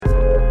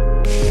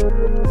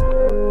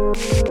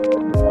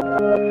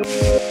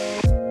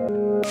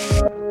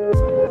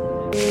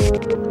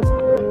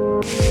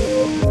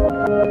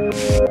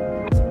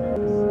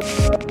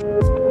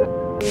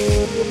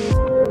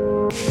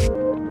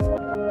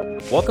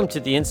Welcome to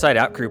the Inside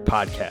Out Group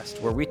podcast,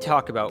 where we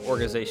talk about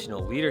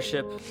organizational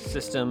leadership,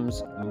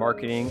 systems,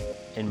 marketing,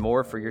 and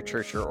more for your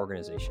church or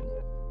organization.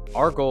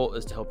 Our goal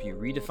is to help you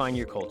redefine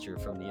your culture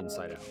from the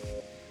inside out.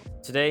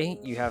 Today,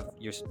 you have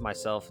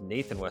myself,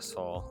 Nathan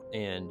Westfall,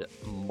 and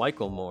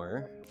Michael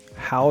Moore.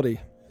 Howdy.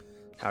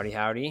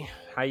 Howdy.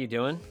 How you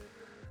doing?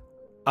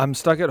 I'm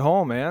stuck at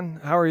home, man.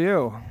 How are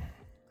you?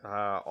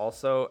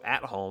 Also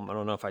at home. I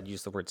don't know if I'd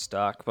use the word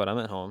stuck, but I'm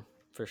at home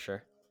for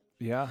sure.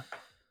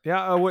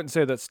 Yeah, I wouldn't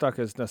say that stuck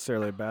is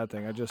necessarily a bad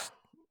thing.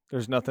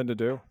 There's nothing to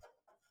do.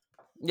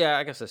 Yeah,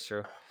 I guess that's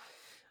true.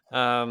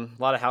 A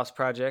lot of house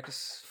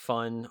projects,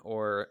 fun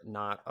or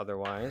not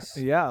otherwise.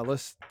 Yeah,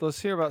 let's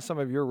hear about some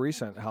of your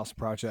recent house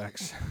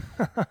projects.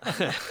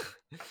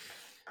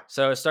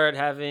 So I started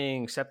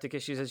having septic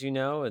issues, as you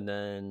know, and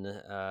then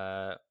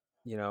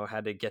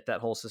had to get that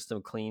whole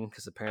system clean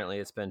because apparently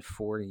it's been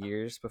 4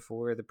 years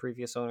before the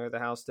previous owner of the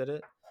house did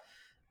it.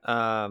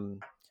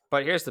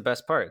 But here's the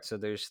best part. So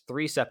there's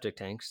 3 septic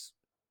tanks,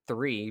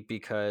 3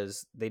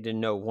 because they didn't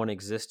know one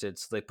existed,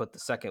 so they put the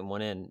second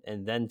one in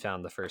and then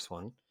found the first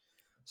one.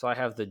 So I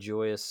have the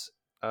joyous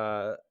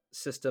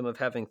system of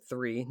having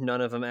 3,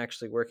 none of them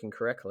actually working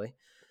correctly.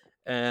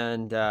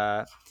 And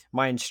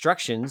my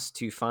instructions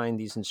to find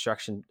these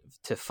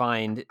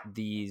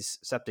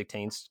septic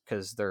tanks,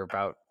 because they're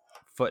about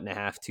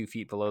 1.5 feet, 2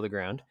 feet below the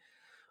ground,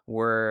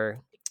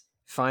 were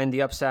find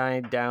the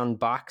upside down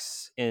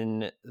box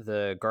in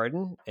the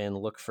garden and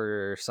look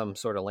for some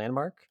sort of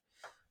landmark,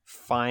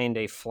 find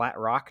a flat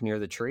rock near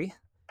the tree,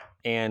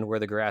 and where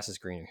the grass is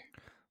greener.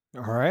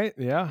 All right.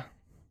 Yeah.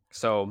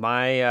 So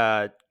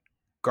my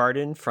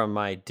garden from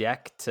my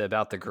deck to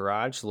about the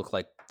garage looked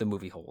like the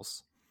movie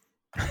Holes.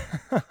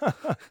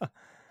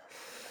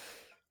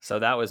 So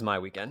that was my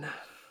weekend.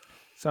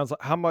 Sounds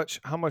like how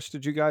much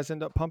did you guys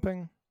end up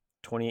pumping?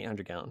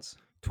 2,800 gallons.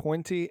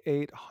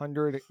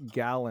 2,800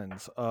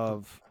 gallons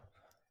of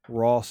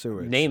raw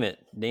sewage. Name it.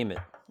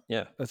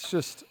 Yeah. That's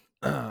just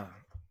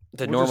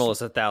the normal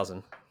is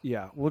 1,000.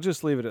 Yeah, we'll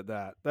just leave it at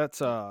that.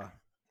 That's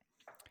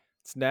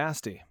it's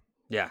nasty.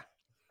 Yeah.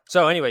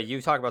 So anyway,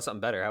 you talk about something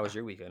better. How was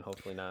your weekend?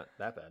 Hopefully not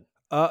that bad.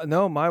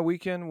 No, my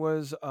weekend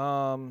was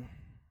I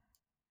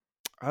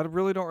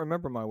really don't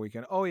remember my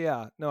weekend. Oh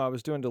yeah, no, I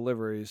was doing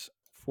deliveries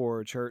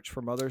for church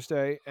for Mother's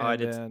Day. And I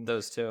did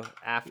those too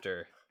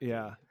after.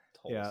 Yeah.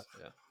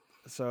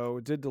 So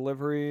did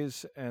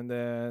deliveries and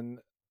then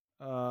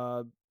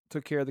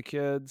took care of the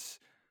kids,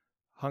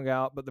 hung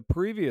out. But the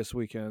previous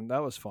weekend,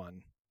 that was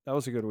fun. That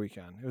was a good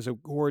weekend. It was a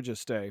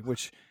gorgeous day,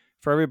 which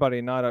for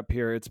everybody not up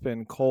here, it's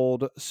been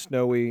cold,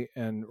 snowy,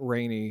 and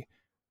rainy.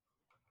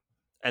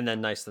 And then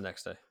nice the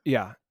next day.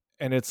 Yeah.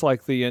 And it's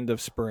like the end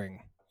of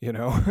spring, you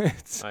know?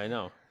 I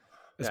know.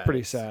 It's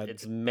pretty sad.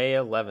 It's May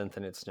 11th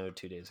and it snowed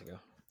 2 days ago.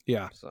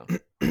 Yeah. So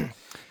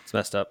it's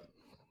messed up.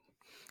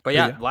 But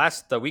yeah,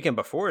 the weekend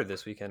before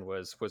this weekend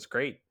was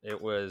great.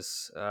 It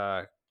was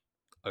a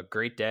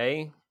great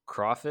day.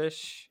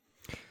 Crawfish.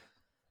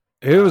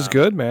 It was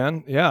good,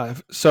 man. Yeah.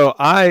 So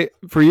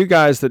for you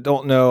guys that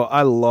don't know,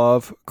 I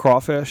love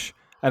crawfish,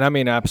 and I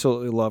mean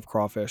absolutely love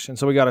crawfish. And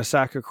so we got a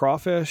sack of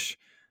crawfish.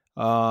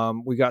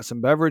 We got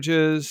some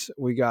beverages.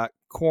 We got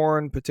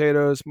corn,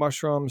 potatoes,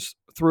 mushrooms.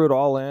 Threw it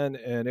all in,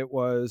 and it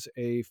was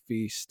a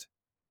feast.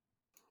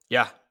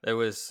 Yeah, it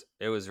was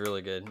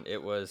really good.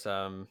 It was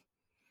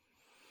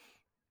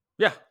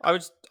yeah, I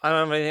don't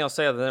have anything else to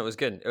say other than it was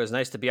good. It was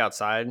nice to be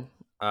outside.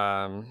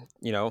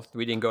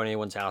 We didn't go to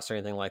anyone's house or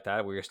anything like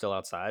that. We were still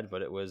outside,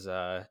 but it was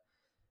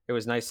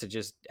nice to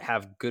just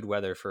have good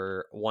weather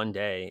for one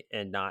day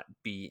and not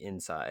be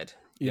inside.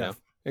 You know?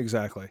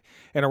 Exactly.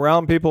 And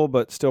around people,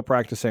 but still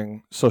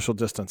practicing social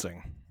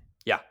distancing.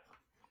 Yeah.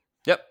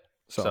 Yep.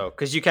 So,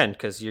 because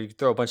you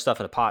throw a bunch of stuff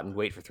in a pot and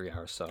wait for 3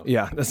 hours. So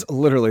yeah, that's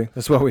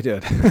what we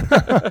did.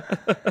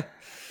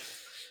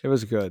 It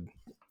was good.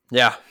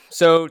 Yeah.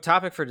 So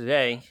topic for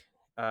today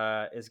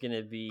is going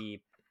to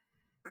be,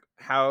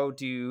 how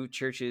do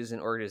churches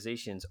and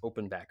organizations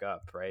open back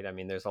up, right? I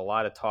mean, there's a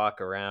lot of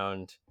talk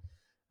around,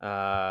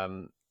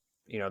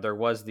 there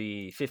was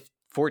the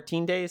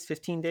 15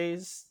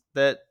 days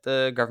that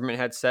the government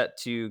had set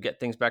to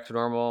get things back to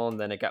normal. And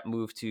then it got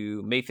moved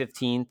to May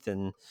 15th,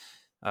 and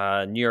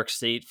New York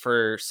State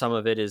for some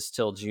of it is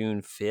till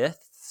June 5th,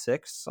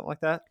 6th, something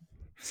like that.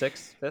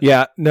 6th, 5th?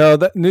 Yeah, no,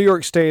 that New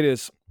York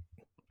State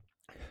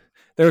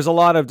there's a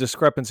lot of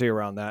discrepancy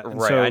around that. And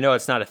right. So, I know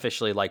it's not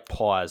officially like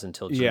pause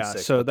until June 6th.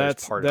 So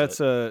that's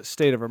a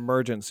state of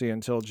emergency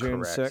until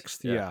June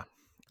 6th.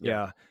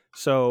 Yeah.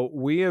 So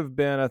we have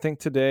been, I think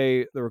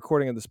today, the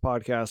recording of this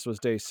podcast was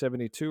day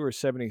 72 or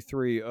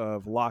 73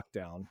 of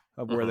lockdown,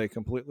 of where they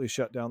completely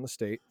shut down the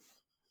state.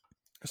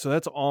 So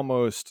that's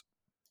almost,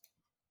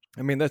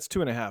 that's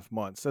 2.5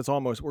 months. That's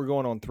almost, we're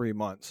going on 3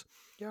 months.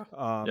 Yeah.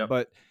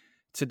 But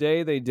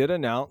today they did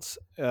announce,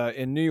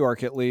 in New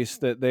York at least,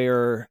 that they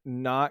are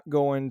not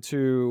going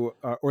to,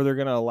 or they're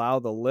going to allow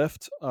the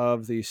lift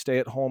of the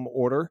stay-at-home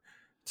order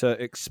to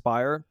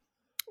expire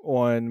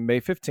on May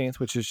 15th,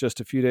 which is just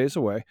a few days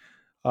away.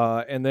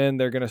 And then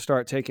they're going to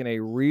start taking a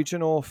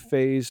regional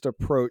phased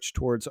approach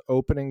towards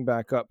opening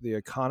back up the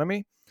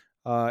economy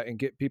and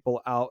get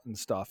people out and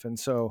stuff. And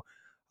so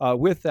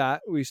with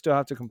that, we still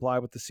have to comply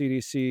with the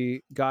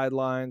CDC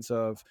guidelines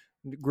of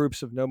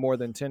groups of no more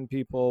than 10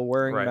 people,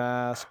 wearing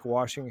masks,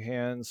 washing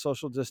hands,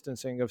 social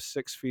distancing of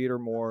 6 feet or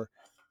more,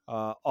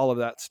 all of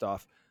that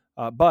stuff.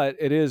 But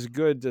it is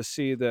good to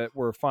see that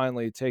we're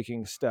finally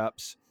taking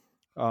steps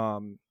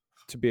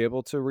to be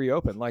able to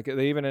reopen. Like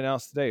they even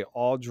announced today,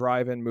 all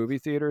drive-in movie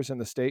theaters in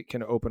the state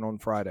can open on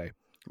Friday,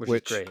 which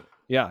is great.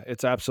 Yeah,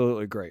 it's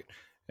absolutely great.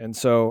 And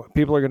so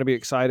people are going to be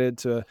excited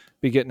to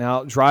be getting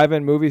out.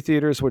 Drive-in movie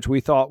theaters, which we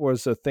thought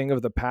was a thing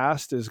of the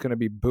past, is going to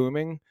be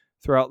booming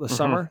throughout the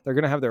summer. They're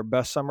going to have their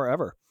best summer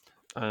ever.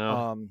 I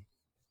know.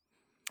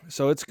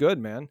 So it's good,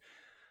 man.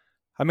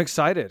 I'm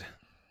excited.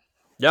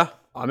 Yeah,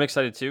 I'm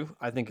excited too.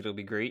 I think it'll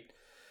be great.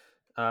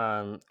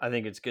 I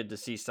think it's good to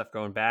see stuff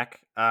going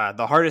back.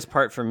 The hardest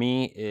part for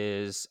me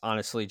is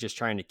honestly just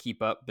trying to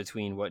keep up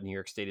between what New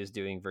York State is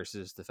doing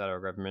versus the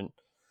federal government,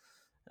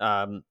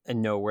 and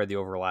know where the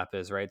overlap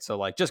is, right? So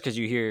like, just because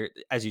you hear,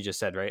 as you just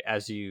said, right,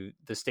 the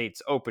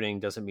state's opening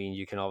doesn't mean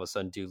you can all of a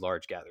sudden do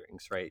large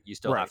gatherings, right? You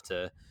still have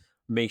to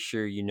make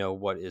sure you know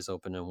what is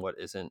open and what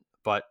isn't,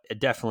 but it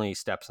definitely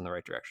steps in the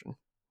right direction.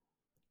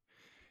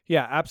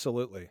 Yeah,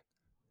 absolutely.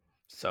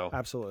 So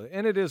absolutely.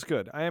 And it is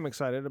good. I am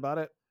excited about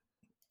it.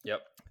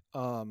 Yep.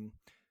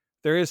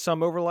 There is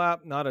some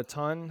overlap, not a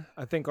ton.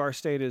 I think our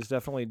state is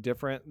definitely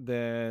different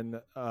than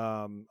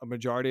a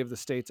majority of the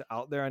states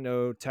out there. I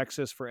know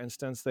Texas, for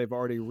instance, they've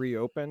already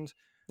reopened.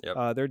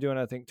 Yep. They're doing,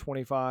 I think,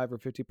 25 or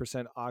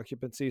 50%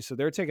 occupancy. So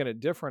they're taking a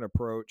different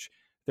approach.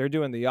 They're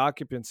doing the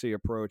occupancy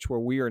approach where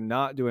we are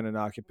not doing an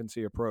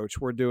occupancy approach.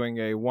 We're doing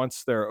a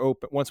once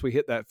we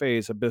hit that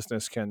phase, a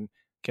business can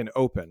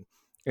open.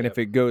 And if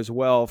it goes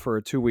well for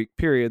a 2-week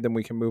period, then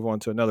we can move on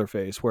to another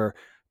phase where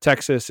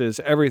Texas is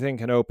everything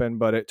can open,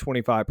 but at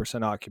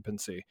 25%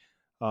 occupancy,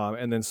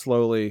 and then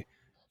slowly,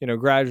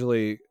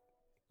 gradually,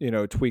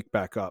 tweak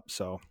back up.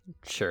 So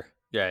sure.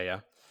 Yeah.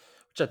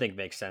 Which I think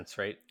makes sense,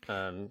 right?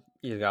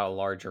 You got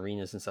large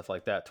arenas and stuff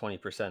like that.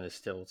 20% is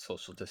still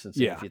social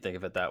distancing if you think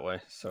of it that way.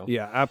 So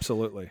yeah,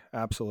 absolutely.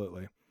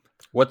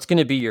 What's going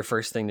to be your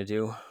first thing to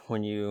do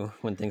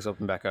when things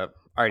open back up?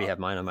 I already have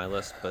mine on my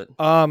list, but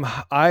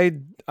I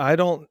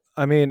don't.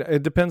 I mean,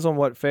 it depends on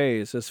what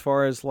phase. As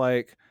far as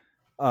like,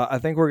 I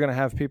think we're going to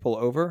have people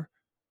over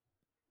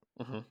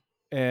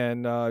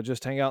and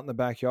just hang out in the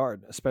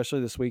backyard,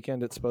 especially this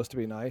weekend. It's supposed to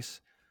be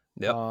nice.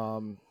 Yep.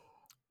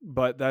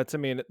 But that's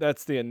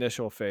the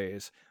initial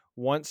phase.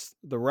 Once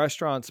the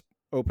restaurants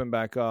open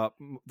back up,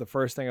 the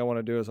first thing I want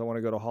to do is I want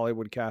to go to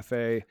Hollywood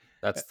Cafe.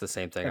 That's the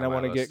same thing. And I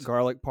want to get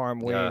garlic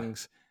parm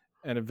wings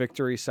and a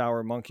Victory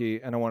Sour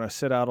Monkey. And I want to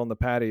sit out on the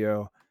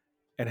patio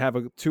and have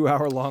a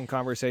 2-hour long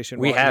conversation.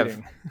 We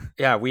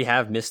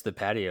have missed the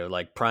patio,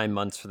 like prime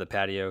months for the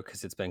patio,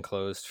 because it's been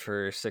closed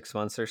for 6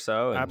 months or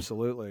so.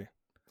 Absolutely.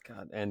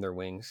 God, and their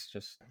wings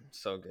just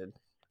so good.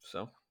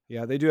 So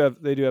yeah, they do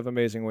have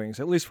amazing wings.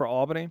 At least for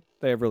Albany,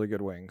 they have really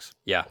good wings.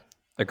 Yeah,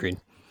 agreed.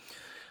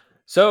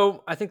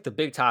 So I think the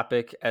big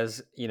topic,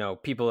 as you know,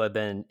 people have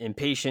been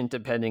impatient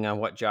depending on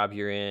what job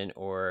you're in,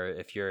 or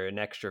if you're an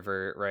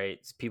extrovert, right?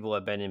 People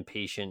have been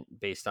impatient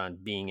based on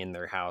being in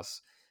their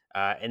house.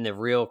 And the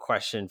real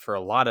question for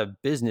a lot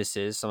of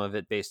businesses, some of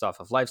it based off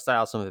of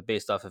lifestyle, some of it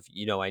based off of,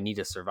 I need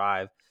to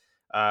survive.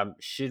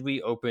 Should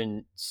we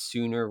open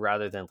sooner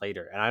rather than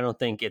later? And I don't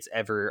think it's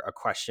ever a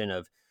question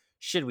of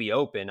should we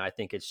open. I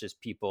think it's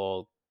just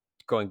people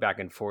going back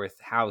and forth.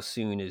 How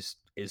soon is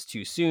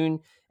too soon?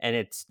 And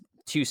it's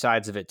two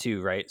sides of it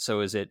too, right?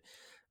 So is it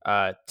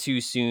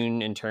too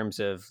soon in terms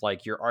of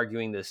like you're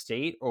arguing the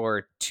state,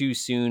 or too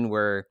soon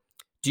where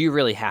do you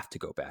really have to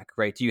go back,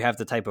 right? Do you have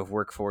the type of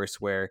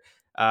workforce where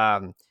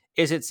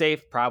is it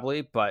safe?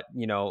 Probably, but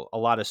a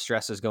lot of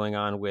stress is going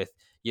on with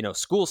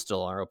schools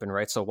still are open,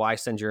 right? So why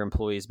send your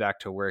employees back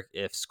to work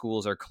if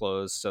schools are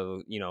closed?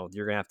 So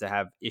you're gonna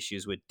have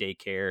issues with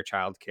daycare,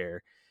 childcare,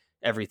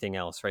 everything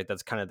else, right?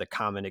 That's kind of the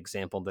common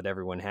example that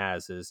everyone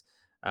has is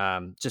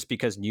just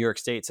because New York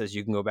State says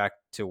you can go back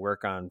to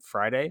work on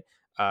Friday,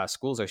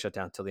 schools are shut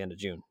down till the end of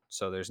June.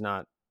 So there's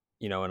not,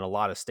 in a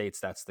lot of states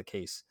that's the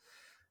case.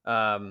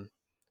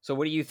 So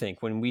what do you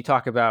think when we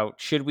talk about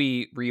should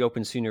we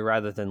reopen sooner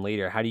rather than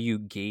later? How do you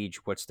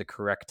gauge what's the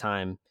correct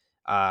time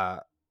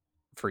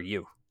for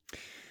you?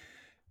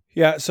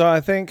 Yeah, so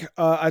I think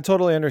I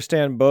totally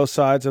understand both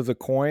sides of the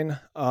coin.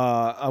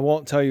 I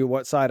won't tell you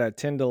what side I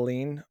tend to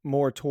lean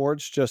more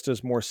towards, just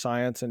as more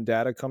science and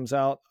data comes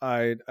out.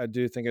 I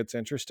do think it's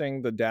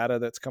interesting, the data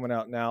that's coming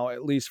out now,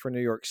 at least for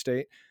New York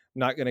State. I'm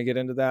not going to get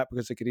into that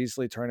because it could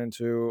easily turn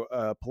into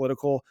a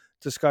political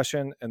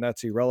discussion, and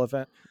that's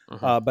irrelevant.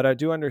 But I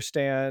do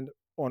understand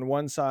on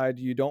one side,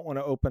 you don't want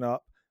to open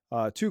up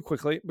too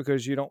quickly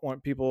because you don't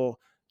want people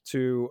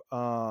to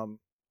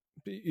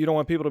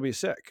be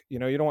sick.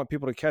 You don't want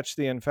people to catch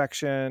the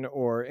infection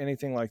or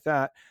anything like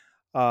that.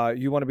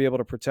 You want to be able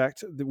to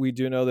protect. We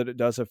do know that it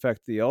does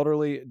affect the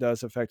elderly. It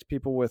does affect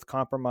people with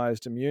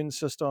compromised immune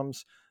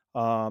systems.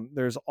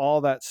 There's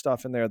all that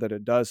stuff in there that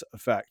it does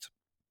affect.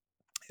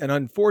 And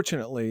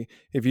unfortunately,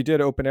 if you did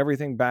open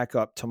everything back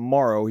up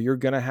tomorrow, you're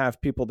going to have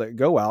people that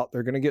go out,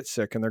 they're going to get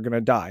sick, and they're going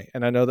to die.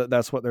 And I know that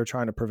that's what they're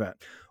trying to prevent.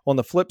 On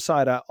the flip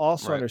side, I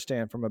also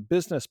understand from a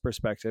business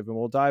perspective, and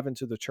we'll dive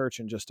into the church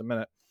in just a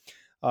minute.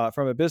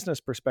 From a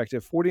business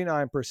perspective,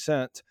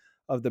 49%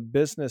 of the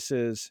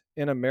businesses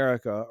in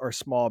America are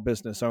small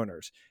business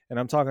owners. And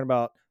I'm talking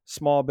about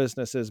small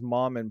businesses,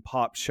 mom and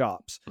pop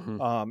shops.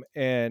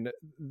 And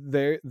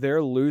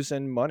they're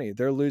losing money.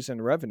 They're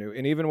losing revenue.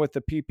 And even with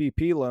the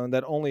PPP loan,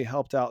 that only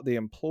helped out the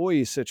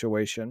employee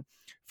situation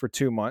for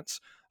 2 months.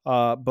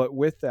 But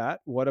with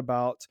that, what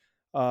about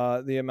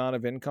the amount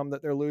of income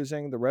that they're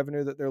losing, the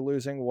revenue that they're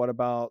losing? What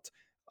about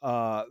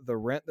the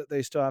rent that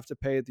they still have to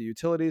pay, the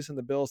utilities and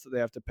the bills that they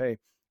have to pay?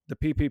 The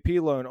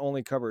PPP loan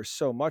only covers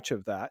so much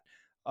of that.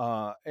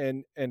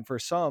 And for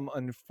some,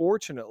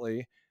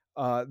 unfortunately,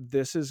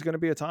 this is going to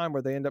be a time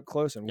where they end up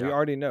closing. Yeah. We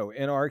already know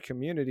in our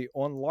community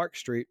on Lark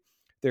Street,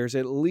 there's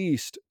at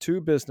least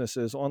 2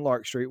 businesses on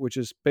Lark Street, which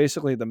is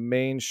basically the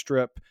main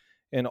strip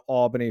in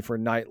Albany for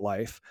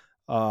nightlife.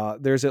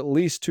 There's at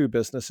least 2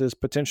 businesses,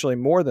 potentially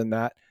more than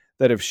that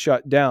have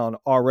shut down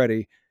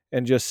already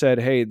and just said,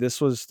 hey, this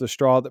was the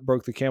straw that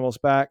broke the camel's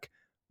back.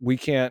 We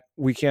can't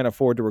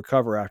afford to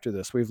recover after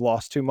this. We've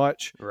lost too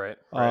much. Right.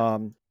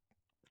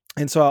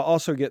 And so I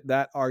also get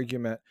that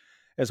argument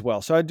as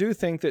well. So I do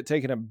think that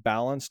taking a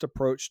balanced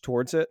approach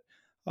towards it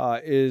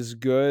is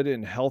good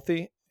and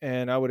healthy.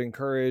 And I would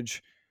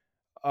encourage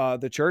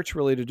the church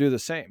really to do the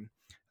same.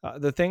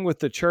 The thing with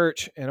the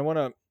church, and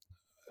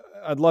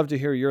I'd love to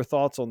hear your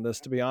thoughts on this,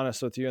 to be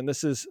honest with you. And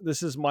this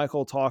is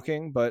Michael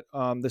talking, but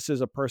this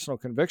is a personal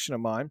conviction of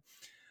mine.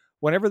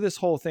 Whenever this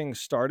whole thing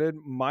started,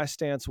 my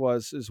stance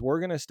is we're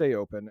going to stay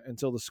open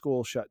until the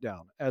school shut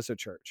down as a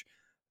church.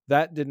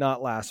 That did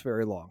not last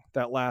very long.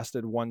 That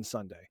lasted one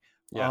Sunday.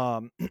 Yeah.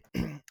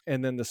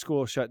 And then the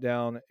school shut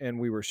down and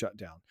we were shut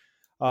down.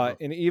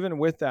 And even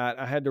with that,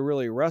 I had to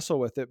really wrestle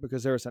with it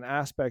because there's an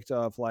aspect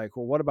of like,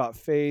 well, what about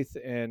faith?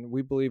 And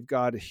we believe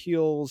God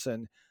heals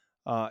and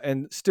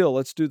still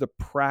let's do the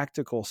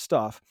practical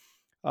stuff.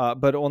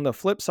 But on the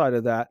flip side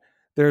of that,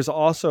 there's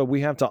also, we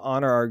have to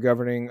honor our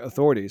governing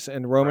authorities.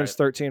 In Romans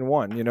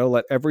 13:1,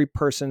 let every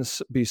person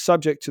be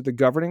subject to the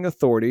governing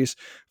authorities,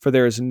 for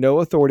there is no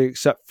authority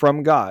except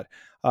from God.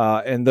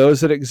 And those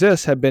that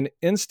exist have been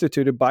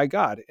instituted by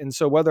God. And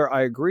so whether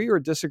I agree or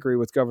disagree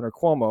with Governor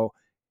Cuomo,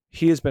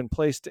 he has been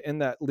placed in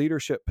that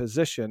leadership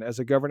position as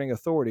a governing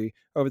authority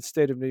over the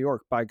state of New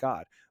York by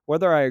God.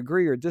 Whether I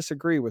agree or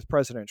disagree with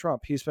President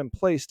Trump, he's been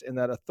placed in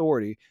that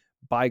authority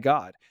by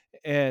God.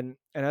 And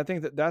I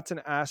think that that's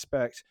an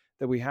aspect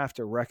that we have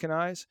to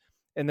recognize.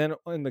 And then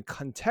in the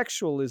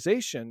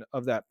contextualization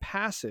of that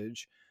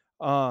passage,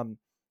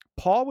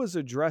 Paul was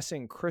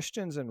addressing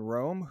Christians in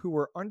Rome who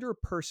were under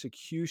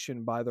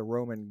persecution by the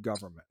Roman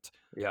government.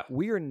 Yeah.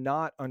 We are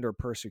not under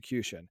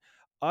persecution.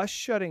 Us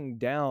shutting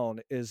down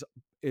is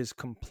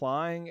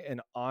complying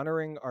and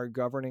honoring our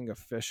governing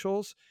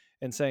officials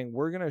and saying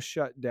we're going to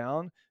shut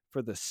down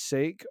for the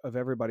sake of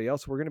everybody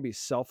else. We're going to be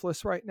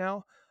selfless right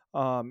now.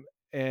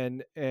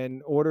 And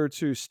in order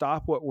to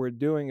stop what we're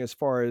doing as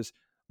far as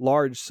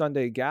large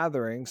Sunday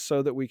gatherings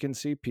so that we can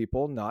see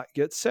people not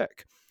get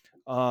sick.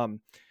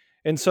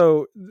 And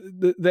so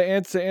to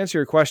answer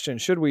your question,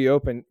 should we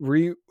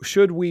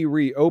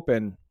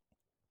reopen?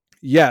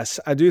 Yes,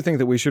 I do think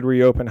that we should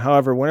reopen.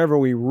 However, whenever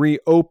we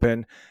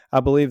reopen, I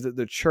believe that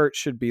the church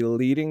should be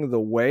leading the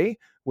way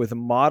with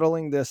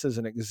modeling this as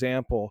an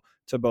example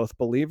to both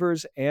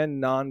believers and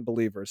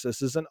non-believers.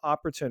 This is an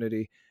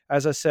opportunity.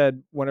 As I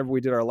said, whenever we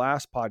did our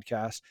last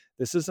podcast,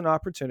 this is an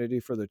opportunity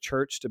for the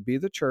church to be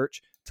the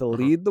church, to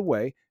lead the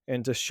way,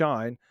 and to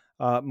shine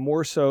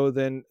more so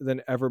than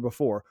ever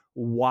before,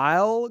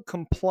 while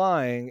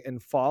complying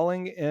and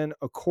falling in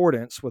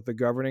accordance with the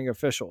governing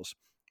officials.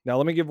 Now,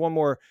 let me give one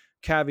more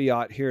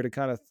caveat here to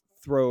kind of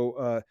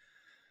throw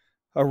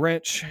a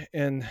wrench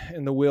in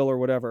the wheel or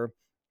whatever.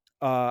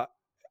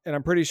 And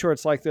I'm pretty sure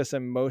it's like this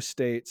in most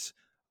states.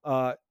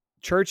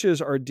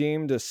 Churches are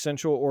deemed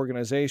essential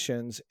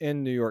organizations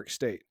in New York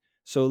State.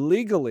 So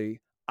legally,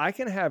 I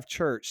can have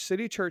church,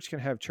 City Church can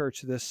have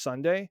church this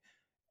Sunday,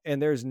 and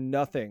there's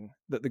nothing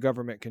that the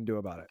government can do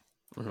about it.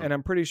 And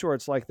I'm pretty sure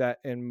it's like that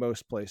in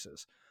most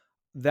places.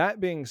 That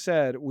being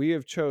said, we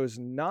have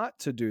chosen not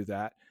to do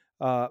that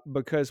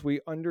because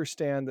we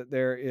understand that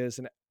there is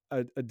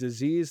a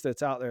disease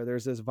that's out there.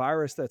 There's this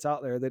virus that's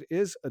out there that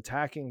is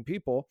attacking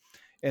people.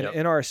 And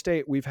in our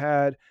state, we've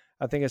had,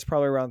 I think it's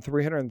probably around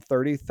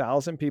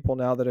 330,000 people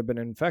now that have been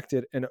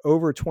infected and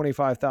over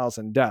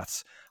 25,000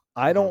 deaths.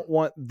 I don't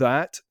want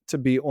that to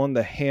be on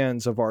the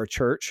hands of our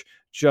church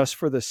just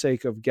for the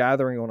sake of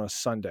gathering on a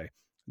Sunday.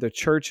 The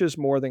church is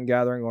more than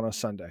gathering on a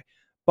Sunday.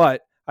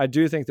 But I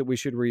do think that we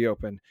should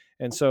reopen.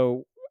 And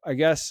so I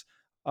guess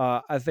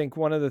I think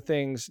one of the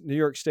things New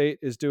York State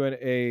is doing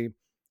I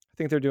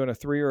think they're doing a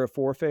 3 or a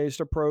 4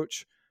 phased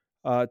approach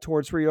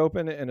towards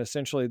reopen. And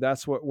essentially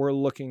that's what we're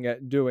looking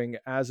at doing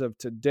as of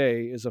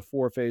today is a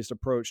 4 phased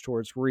approach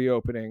towards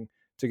reopening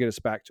to get us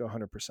back to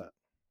 100%.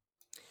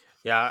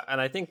 Yeah, and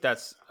I think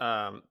that's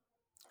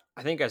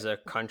I think as a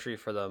country,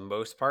 for the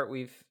most part,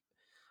 I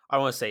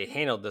don't want to say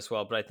handled this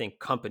well, but I think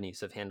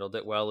companies have handled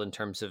it well in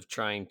terms of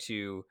trying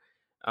to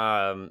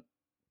um,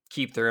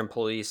 keep their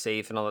employees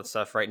safe and all that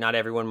stuff, right? Not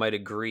everyone might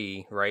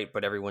agree, right?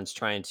 But everyone's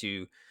trying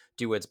to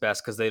do what's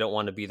best because they don't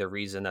want to be the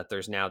reason that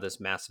there's now this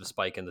massive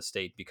spike in the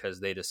state because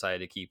they decided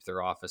to keep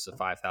their office of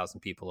 5,000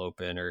 people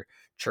open or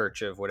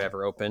church of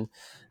whatever open.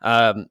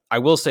 I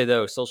will say,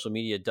 though, social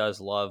media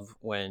does love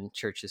when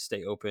churches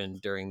stay open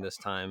during this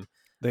time.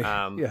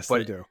 Yes, they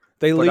But do.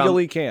 They but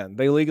legally can.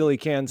 They legally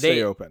can stay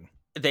they open.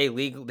 they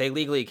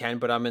legally can,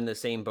 but I'm in the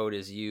same boat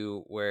as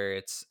you, where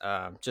it's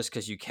just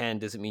because you can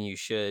doesn't mean you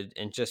should,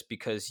 and just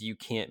because you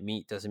can't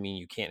meet doesn't mean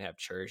you can't have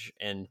church.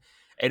 And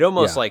it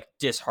almost Yeah. like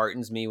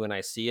disheartens me when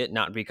I see it,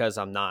 not because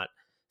I'm not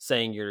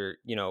saying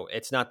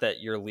it's not that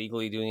you're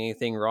legally doing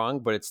anything wrong,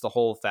 but it's the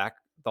whole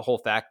fact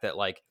that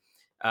like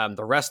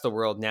the rest of the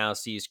world now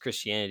sees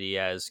Christianity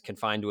as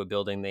confined to a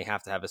building. They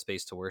have to have a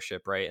space to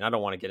worship, right? And I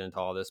don't want to get into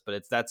all this,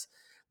 but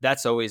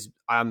that's always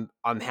I'm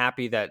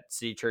happy that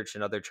City Church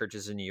and other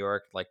churches in New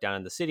York, like down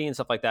in the city and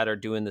stuff like that, are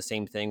doing the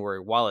same thing.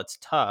 Where while it's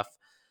tough,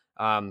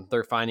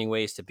 they're finding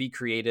ways to be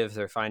creative.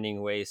 They're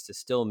finding ways to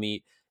still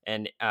meet,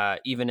 and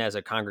even as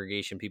a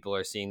congregation, people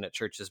are seeing that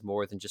church is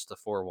more than just the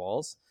four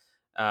walls.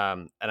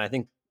 And I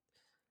think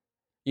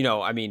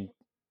I mean,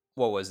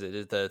 what was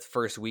it? The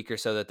first week or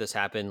so that this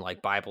happened,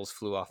 like Bibles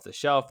flew off the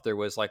shelf. There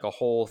was like a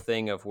whole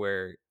thing of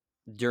where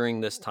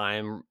during this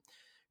time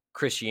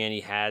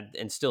Christianity had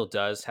and still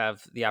does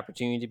have the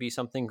opportunity to be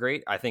something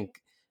great. I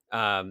think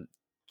um,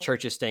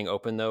 churches staying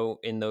open though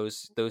in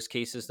those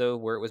cases though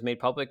where it was made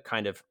public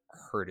kind of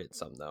hurt it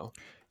some though.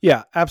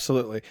 Yeah,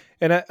 absolutely.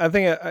 And I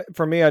think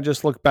for me, I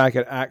just look back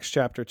at Acts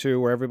chapter 2,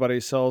 where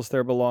everybody sells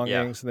their Yeah.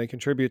 belongings and they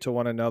contribute to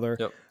one another.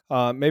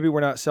 Yep. Maybe we're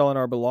not selling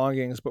our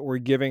belongings, but we're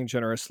giving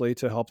generously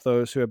to help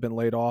those who have been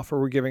laid off, or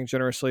we're giving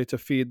generously to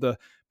feed the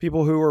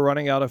people who are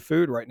running out of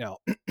food right now,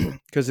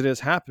 because it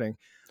is happening.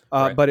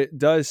 Right. But it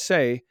does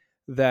say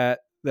that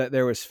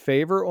there was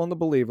favor on the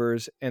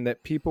believers and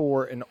that people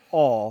were in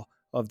awe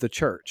of the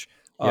church.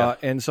 Yeah.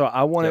 And so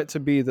I want Yep. it to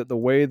be that the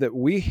way that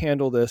we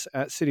handle this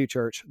at City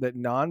Church, that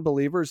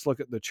non-believers look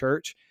at the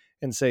church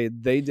and say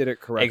they did it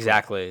correctly.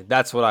 Exactly.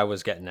 That's what I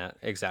was getting at.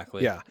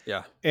 Exactly. Yeah.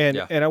 Yeah. And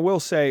Yeah. I will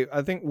say,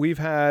 I think we've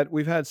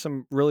had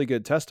some really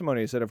good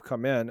testimonies that have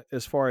come in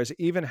as far as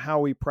even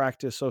how we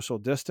practice social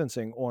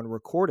distancing on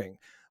recording.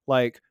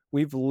 Like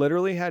we've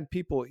literally had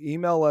people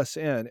email us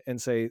in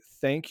and say,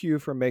 thank you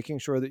for making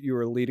sure that you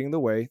are leading the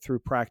way through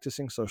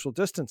practicing social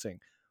distancing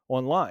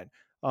online.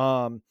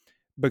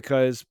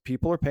 Because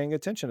people are paying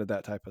attention to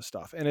that type of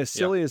stuff. And as Yeah.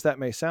 silly as that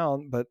may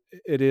sound, but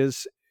it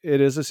is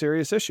a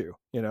serious issue,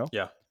 Yeah.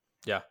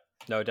 Yeah.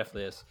 No, it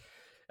definitely is.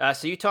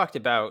 So you talked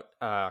about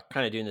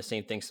kind of doing the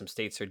same thing some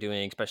states are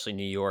doing, especially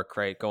New York,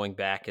 right? Going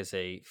back as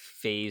a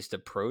phased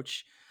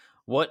approach.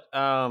 What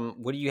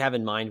do you have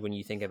in mind when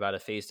you think about a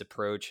phased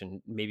approach,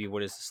 and maybe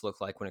what does this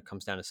look like when it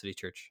comes down to City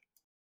Church?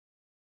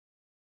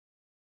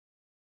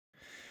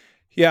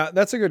 Yeah,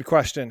 that's a good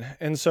question.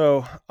 And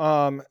so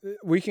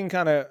we can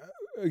kind of,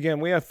 again,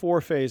 we have 4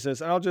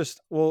 phases. And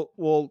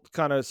we'll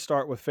kind of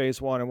start with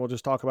phase 1 and we'll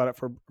just talk about it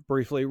for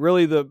briefly.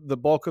 Really, the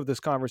bulk of this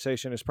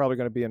conversation is probably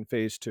going to be in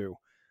phase 2,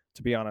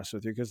 to be honest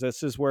with you, because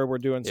this is where we're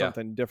doing Yeah.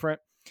 something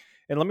different.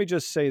 And let me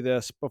just say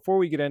this before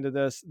we get into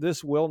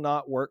this will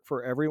not work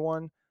for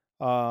everyone.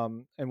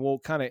 And we'll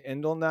kind of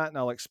end on that and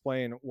I'll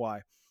explain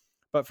why.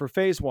 But for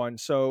phase 1,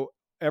 so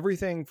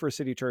everything for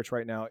City Church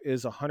right now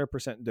is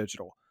 100%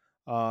 digital.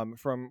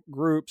 From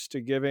groups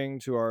to giving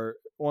to our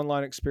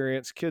online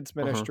experience, kids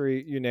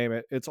ministry, you name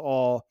it. It's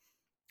all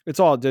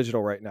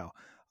digital right now.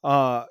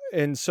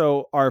 And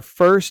so our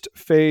first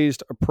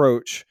phased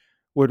approach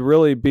would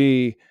really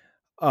be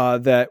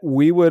that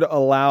we would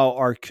allow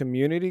our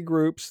community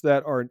groups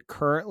that are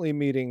currently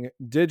meeting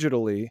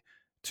digitally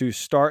to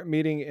start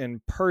meeting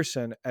in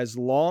person, as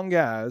long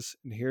as,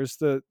 and here's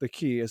the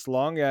key, as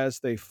long as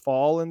they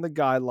fall in the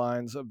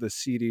guidelines of the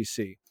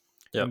CDC.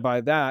 Yep. And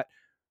by that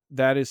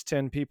is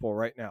 10 people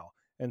right now.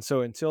 And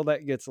so until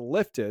that gets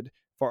lifted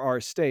for our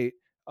state,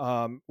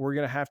 we're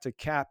going to have to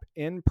cap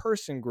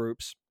in-person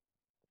groups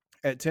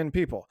at 10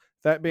 people.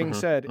 That being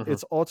said,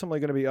 it's ultimately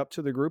going to be up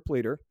to the group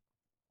leader.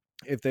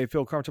 If they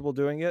feel comfortable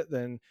doing it,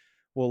 then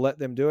we'll let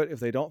them do it. If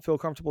they don't feel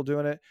comfortable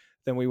doing it,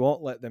 then we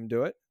won't let them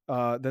do it.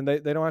 Then they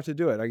don't have to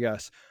do it, I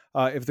guess.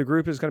 If the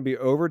group is going to be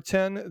over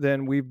 10,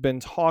 then we've been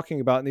talking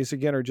about, and these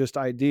again are just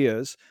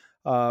ideas.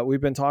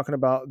 We've been talking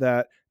about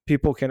that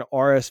people can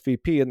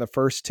RSVP, and the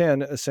first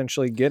 10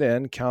 essentially get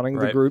in, counting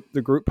Right.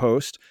 the group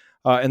post,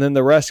 and then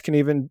the rest can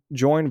even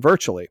join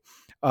virtually.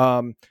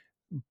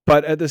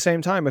 But at the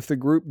same time, if the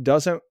group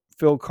doesn't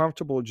feel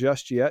comfortable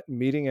just yet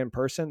meeting in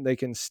person, they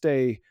can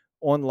stay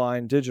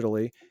online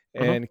digitally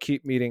and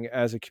keep meeting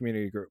as a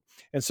community group.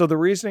 And so the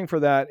reasoning for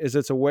that is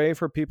it's a way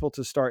for people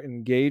to start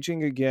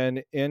engaging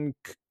again in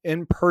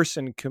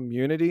in-person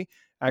community,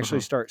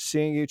 actually start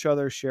seeing each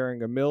other,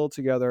 sharing a meal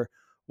together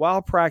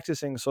while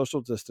practicing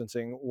social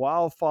distancing,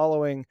 while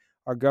following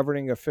our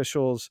governing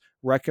officials'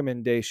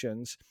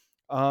 recommendations.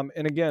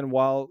 And again,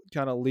 while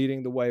kind of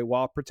leading the way,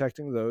 while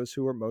protecting those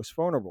who are most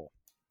vulnerable.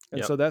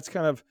 And so that's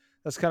kind of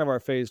our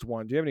phase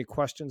one. Do you have any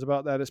questions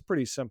about that? It's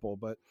pretty simple,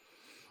 but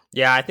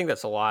yeah, I think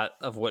that's a lot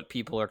of what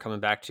people are coming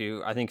back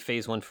to. I think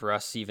phase one for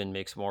us even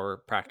makes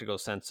more practical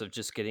sense of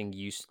just getting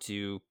used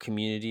to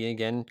community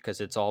again, because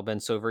it's all been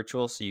so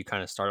virtual. So you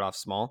kind of start off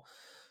small.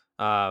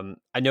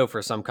 I know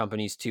for some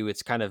companies too,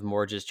 it's kind of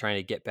more just trying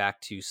to get back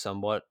to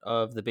somewhat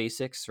of the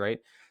basics, right?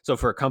 So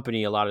for a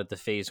company, a lot of the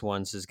phase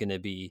ones is going to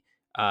be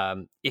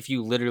if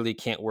you literally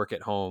can't work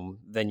at home,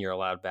 then you're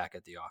allowed back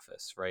at the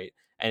office, right?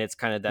 And it's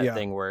kind of that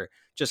thing where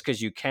just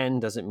because you can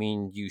doesn't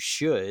mean you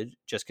should.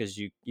 Just because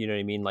you know what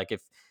I mean? Like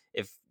if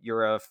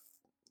you're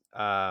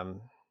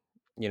um,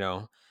 you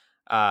know,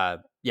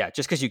 yeah,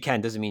 just because you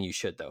can doesn't mean you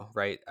should, though,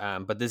 right?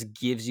 But this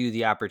gives you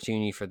the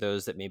opportunity for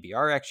those that maybe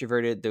are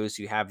extroverted, those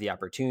who have the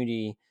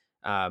opportunity,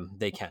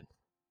 they can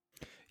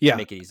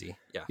make it easy.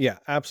 Yeah,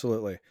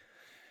 absolutely.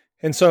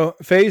 And so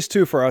phase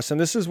two for us, and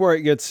this is where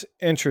it gets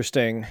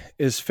interesting,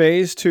 is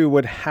phase two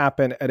would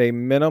happen at a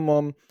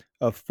minimum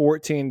of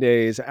 14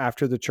 days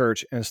after the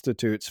church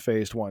institutes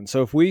phase one.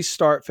 So if we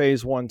start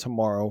phase one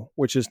tomorrow,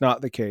 which is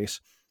not the case,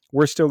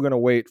 we're still going to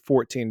wait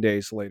 14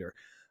 days later.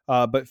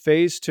 But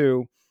phase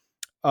two,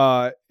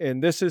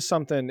 and this is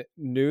something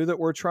new that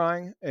we're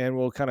trying, and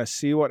we'll kind of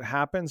see what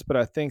happens. But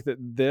I think that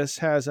this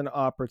has an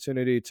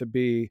opportunity to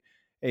be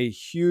a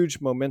huge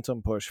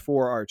momentum push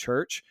for our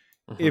church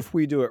if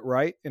we do it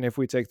right and if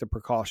we take the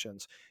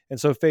precautions. And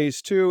so phase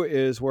two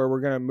is where we're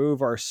going to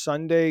move our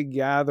Sunday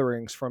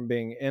gatherings from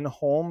being in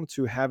home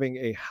to having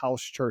a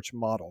house church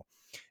model.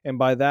 And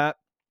by that,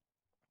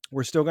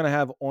 we're still going to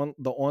have on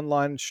the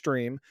online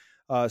stream.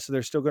 So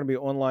there's still going to be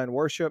online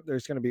worship.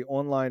 There's going to be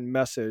online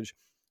message.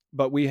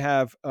 But we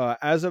have,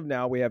 as of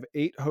now, we have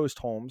 8 host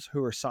homes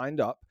who are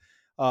signed up,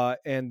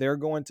 and they're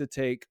going to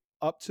take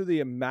up to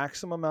the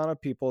maximum amount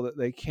of people that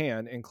they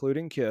can,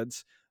 including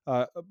kids,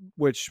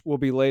 which will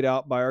be laid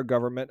out by our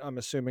government, I'm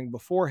assuming,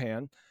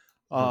 beforehand,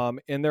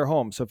 in their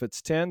home. So if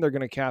it's 10, they're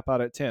going to cap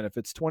out at 10. If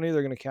it's 20,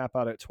 they're going to cap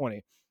out at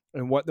 20.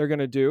 And what they're going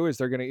to do is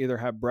they're going to either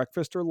have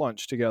breakfast or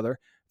lunch together.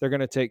 They're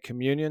going to take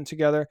communion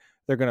together.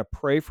 They're going to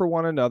pray for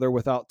one another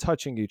without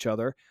touching each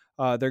other.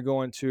 They're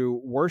going to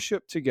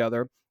worship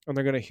together, and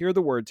they're going to hear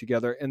the word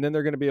together, and then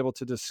they're going to be able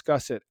to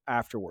discuss it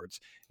afterwards.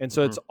 And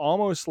so it's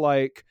almost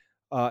like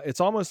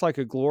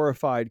a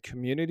glorified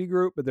community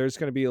group, but there's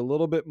going to be a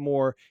little bit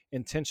more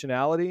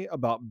intentionality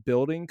about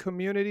building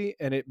community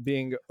and it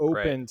being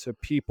open to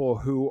people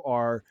who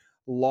are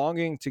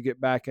longing to get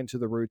back into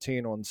the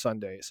routine on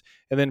Sundays.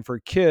 And then for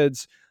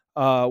kids,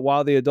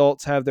 while the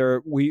adults have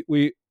their, we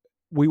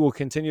will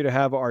continue to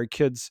have our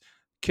kids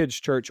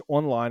church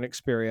online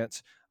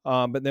experience.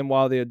 But then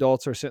while the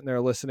adults are sitting there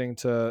listening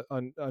to,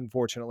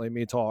 unfortunately,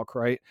 me talk,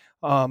 right?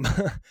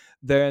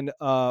 Then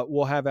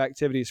we'll have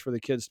activities for the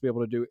kids to be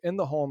able to do in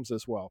the homes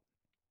as well.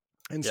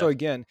 And so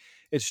again,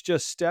 it's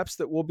just steps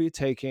that we'll be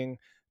taking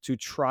to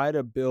try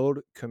to build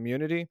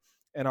community.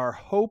 And our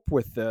hope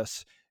with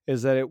this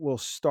is that it will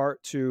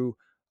start to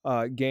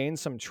gain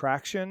some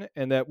traction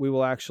and that we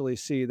will actually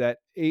see that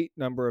 8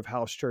 number of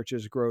house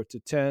churches grow to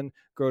 10,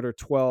 grow to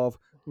 12,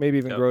 maybe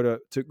even grow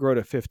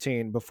to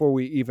 15 before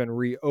we even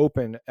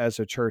reopen as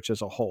a church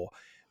as a whole.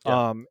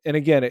 And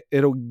again,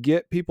 it'll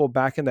get people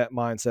back in that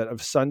mindset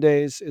of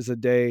Sundays is a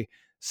day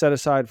set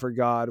aside for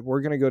God.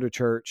 We're going to go to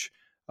church.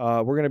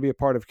 We're going to be a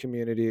part of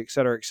community, et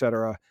cetera, et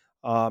cetera.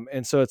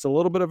 And so it's a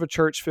little bit of a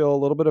church feel, a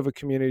little bit of a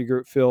community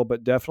group feel,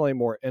 but definitely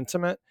more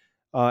intimate.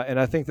 And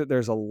I think that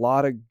there's a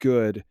lot of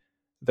good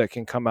that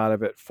can come out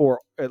of it for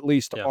at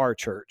least our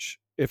church,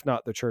 if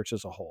not the church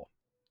as a whole.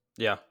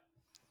 Yeah.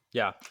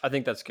 Yeah. I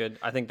think that's good.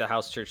 I think the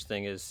house church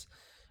thing is,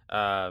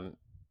 all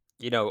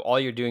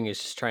you're doing is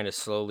just trying to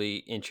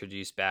slowly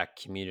introduce back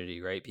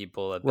community, right?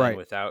 People have been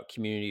without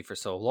community for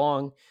so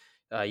long.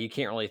 You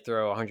can't really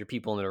throw 100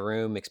 people in a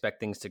room, expect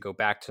things to go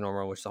back to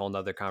normal, which is a whole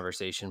nother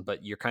conversation,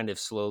 but you're kind of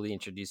slowly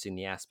introducing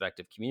the aspect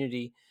of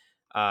community,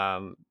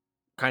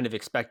 kind of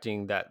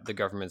expecting that the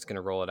government's going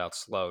to roll it out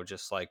slow,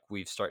 just like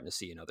we've starting to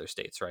see in other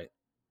states, right?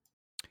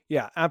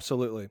 Yeah,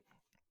 absolutely.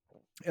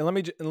 And let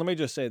me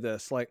just say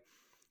this,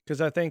 because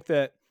I think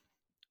that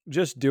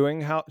just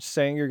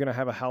saying you're going to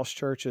have a house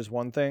church is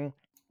one thing,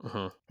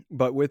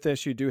 but with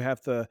this, you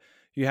have to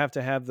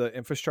have the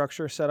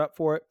infrastructure set up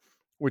for it,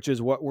 which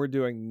is what we're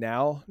doing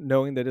now,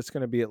 knowing that it's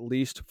going to be at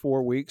least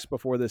 4 weeks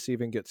before this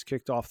even gets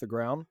kicked off the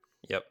ground.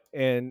 Yep.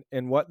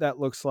 And what that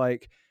looks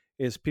like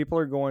is people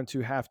are going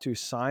to have to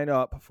sign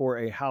up for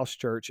a house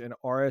church and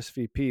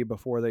RSVP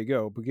before they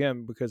go,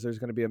 again, because there's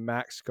going to be a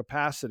max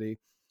capacity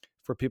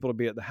for people to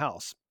be at the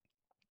house.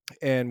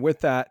 And with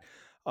that,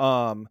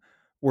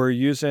 we're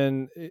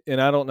using,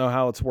 and I don't know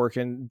how it's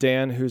working.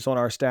 Dan, who's on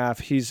our staff,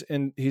 he's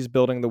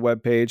building the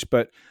webpage,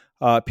 but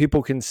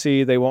people can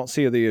see, they won't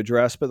see the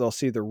address, but they'll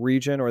see the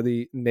region or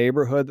the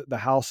neighborhood that the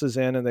house is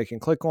in, and they can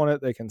click on it.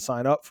 They can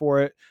sign up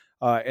for it.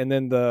 And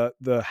then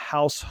the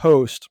house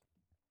host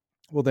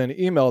will then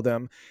email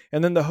them.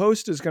 And then the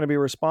host is going to be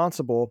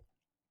responsible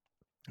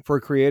for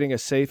creating a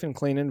safe and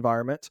clean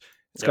environment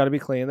It's got to be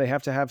clean. They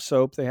have to have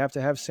soap. They have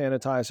to have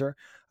sanitizer.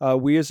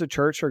 We as a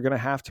church are going to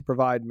have to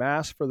provide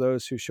masks for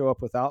those who show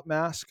up without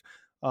mask,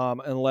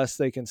 unless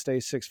they can stay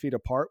 6 feet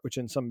apart, which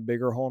in some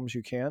bigger homes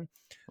you can.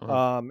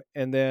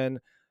 And then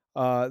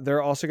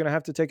they're also going to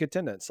have to take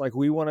attendance. Like,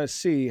 we want to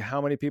see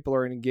how many people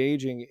are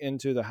engaging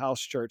into the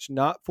house church,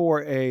 not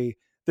for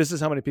this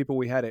is how many people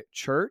we had at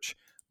church,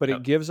 but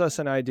it gives us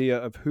an idea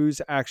of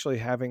who's actually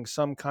having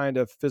some kind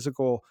of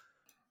physical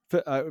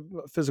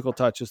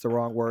touch is the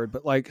wrong word,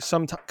 but like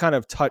some kind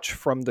of touch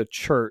from the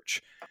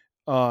church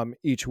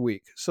each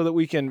week, so that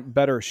we can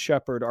better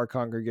shepherd our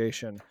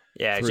congregation.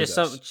 Yeah, it's just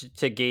something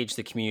to gauge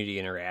the community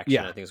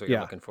interaction. I think is what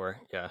you're looking for.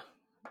 Yeah.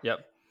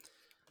 Yep.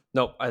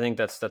 Nope, I think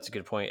that's a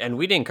good point. And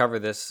we didn't cover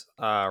this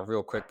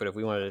real quick, but if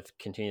we wanted to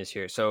continue this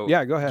here. So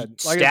yeah, go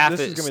ahead. Staff this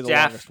is going to be the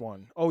longest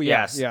one. Oh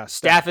yeah.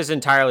 Staff is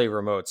entirely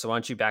remote. So why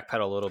don't you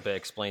backpedal a little bit,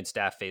 explain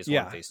staff phase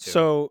 1, phase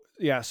 2.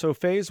 So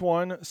phase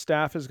 1,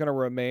 staff is going to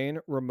remain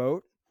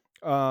remote.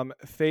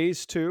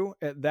 Phase 2,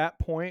 at that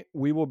point,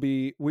 we will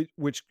be,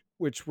 which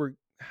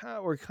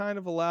we're kind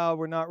of allowed.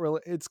 We're not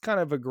really, it's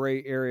kind of a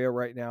gray area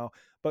right now,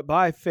 but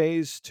by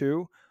phase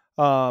 2,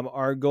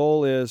 our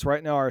goal is,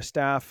 right now our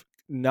staff,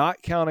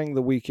 not counting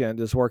the weekend,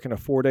 is working a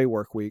 4-day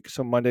work week.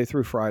 So Monday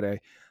through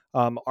Friday,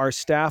 our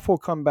staff will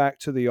come back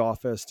to the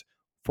office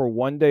for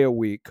 1 day a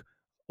week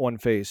on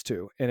phase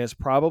 2. And it's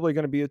probably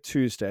going to be a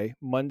Tuesday.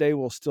 Monday,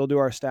 we'll still do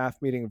our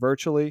staff meeting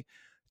virtually.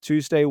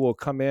 Tuesday, we'll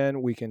come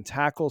in, we can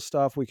tackle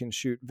stuff, we can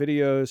shoot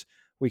videos,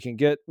 we can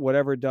get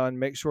whatever done,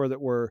 make sure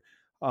that we're,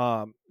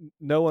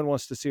 no one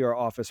wants to see our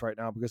office right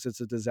now because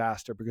it's a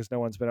disaster, because no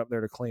one's been up there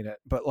to clean it.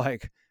 But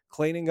like,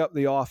 cleaning up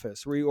the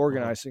office,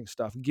 reorganizing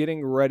stuff,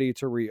 getting ready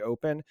to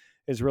reopen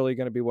is really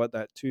going to be what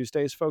that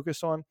Tuesday is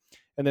focused on.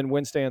 And then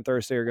Wednesday and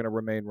Thursday are going to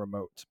remain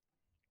remote.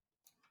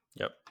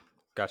 Yep.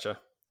 Gotcha.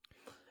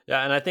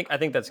 Yeah. And I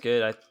think that's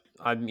good.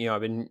 I've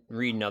been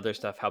reading other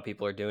stuff, how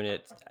people are doing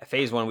it.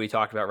 Phase 1, we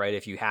talked about, right?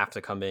 If you have to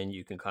come in,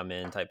 you can come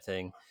in type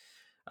thing.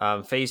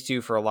 Phase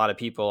 2 for a lot of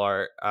people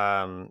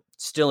are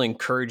still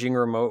encouraging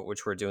remote,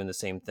 which we're doing the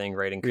same thing,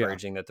 right?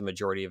 Encouraging that the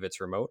majority of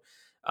it's remote.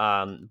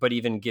 But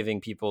even giving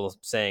people,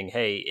 saying,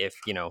 hey,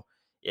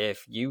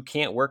 if you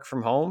can't work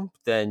from home,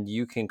 then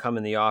you can come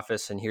in the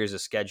office, and here's a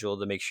schedule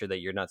to make sure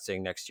that you're not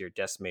sitting next to your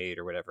desk mate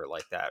or whatever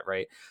like that,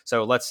 right?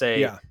 So let's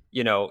say,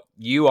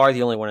 you are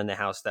the only one in the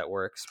house that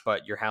works,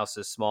 but your house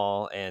is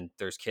small and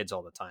there's kids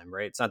all the time,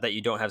 right? It's not that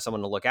you don't have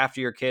someone to look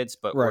after your kids,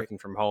 but working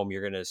from home,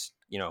 you're going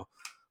to,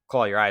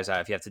 claw your eyes out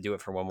if you have to do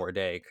it for one more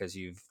day because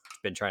you've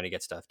been trying to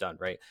get stuff done,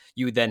 right?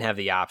 You would then have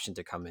the option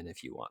to come in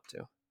if you want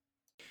to.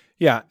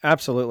 Yeah,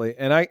 absolutely.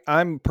 And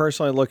I'm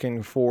personally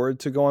looking forward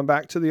to going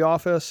back to the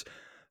office,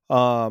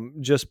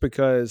 just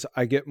because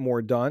I get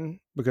more done,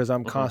 because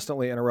I'm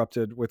constantly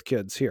interrupted with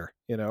kids here,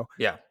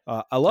 Yeah.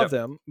 I love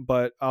them,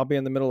 but I'll be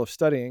in the middle of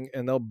studying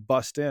and they'll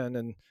bust in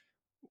and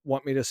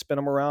want me to spin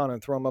them around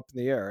and throw them up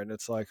in the air. And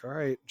it's like, all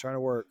right, I'm trying to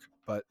work,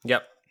 but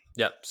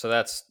Yep. So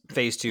that's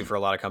phase 2 for a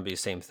lot of companies.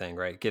 Same thing,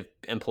 right? Give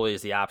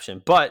employees the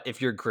option, but if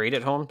you're great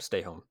at home,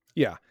 stay home.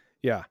 Yeah.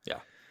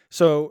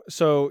 So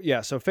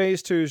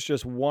phase 2 is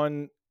just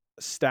 1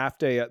 staff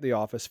day at the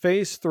office.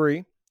 Phase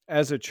 3,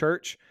 as a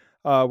church,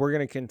 we're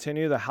going to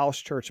continue the house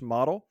church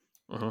model.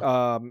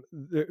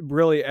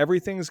 Really,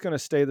 everything's going to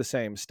stay the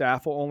same.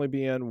 Staff will only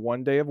be in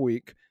 1 day a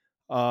week.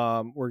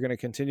 We're going to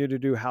continue to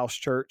do house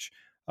church.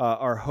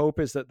 Our hope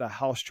is that the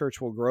house church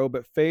will grow,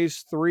 but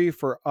phase 3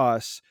 for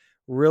us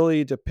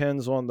really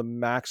depends on the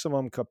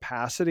maximum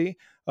capacity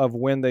of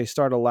when they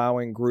start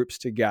allowing groups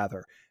to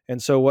gather.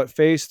 And so what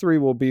phase 3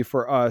 will be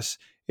for us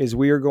is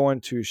we are going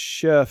to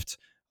shift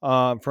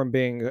from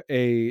being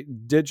a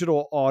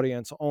digital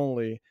audience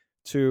only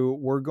to,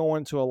 we're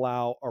going to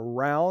allow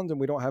around, and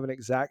we don't have an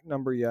exact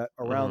number yet,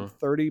 around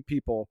 30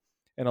 people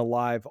in a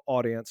live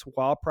audience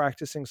while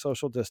practicing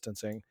social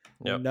distancing.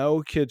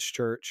 No kids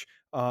church.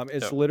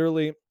 It's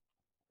literally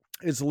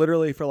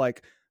for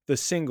like the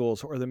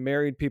singles or the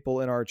married people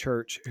in our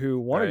church who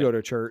want to go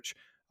to church.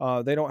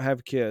 They don't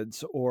have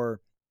kids, or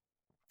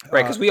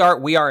right, because we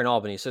are in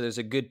Albany, so there's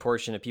a good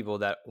portion of people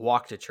that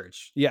walk to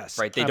church. Yes,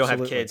 right. They don't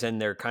have kids,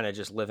 and they're kind of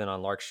just living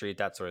on Lark Street,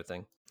 that sort of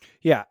thing.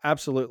 Yeah,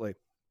 absolutely.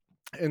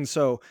 And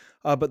so,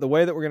 but the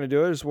way that we're going to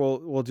do it is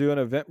we'll do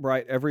an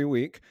Eventbrite every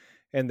week,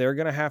 and they're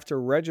going to have to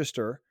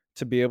register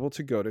to be able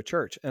to go to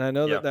church. And I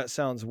know that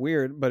sounds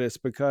weird, but it's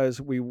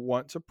because we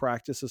want to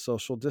practice the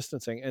social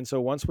distancing. And so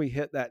once we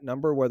hit that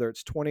number, whether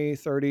it's 20,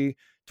 30,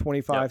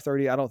 25,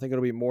 30, I don't think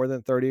it'll be more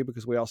than 30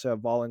 because we also have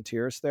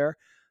volunteers there.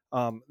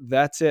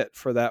 That's it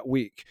for that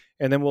week.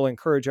 And then we'll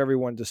encourage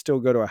everyone to still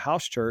go to a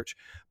house church,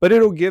 but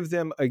it'll give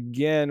them,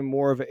 again,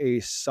 more of a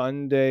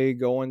Sunday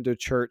going to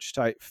church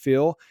type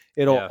feel.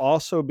 It'll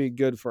also be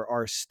good for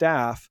our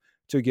staff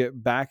to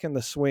get back in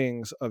the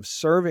swings of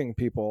serving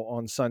people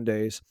on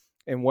Sundays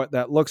and what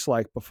that looks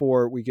like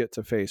before we get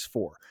to phase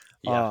 4.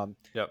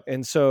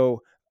 And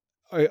so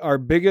our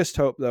biggest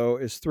hope, though,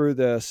 is through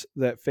this,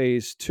 that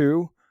phase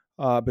 2,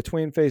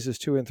 between phases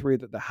 2 and 3,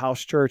 that the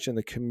house church and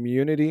the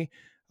community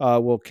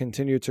will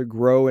continue to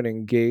grow and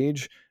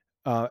engage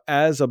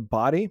as a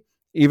body.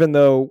 even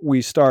though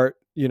we start,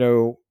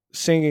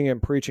 singing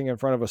and preaching in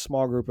front of a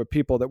small group of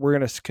people, that we're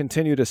going to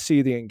continue to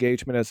see the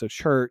engagement as a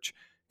church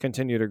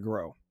continue to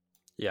grow.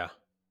 Yeah.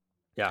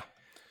 Yeah.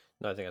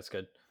 No, I think that's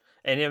good.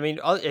 And I mean,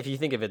 if you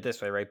think of it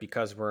this way, right,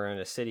 because we're in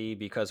a city,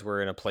 because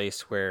we're in a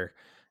place where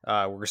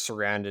we're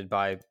surrounded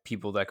by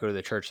people that go to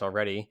the church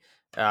already,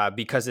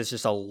 because it's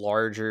just a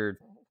larger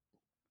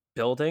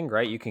building,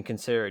 right? You can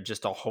consider it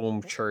just a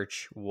home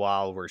church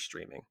while we're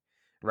streaming,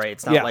 right?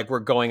 It's not like we're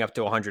going up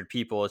to 100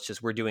 people. It's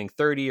just we're doing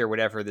 30 or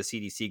whatever the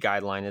CDC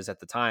guideline is at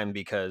the time,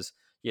 because,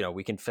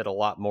 we can fit a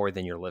lot more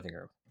than your living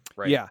room,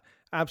 right? Yeah,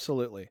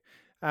 absolutely.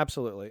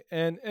 Absolutely.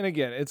 And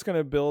again, it's going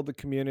to build the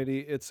community.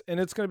 It's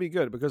going to be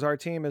good because our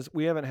team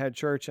we haven't had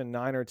church in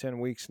 9 or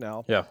 10 weeks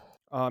now. Yeah.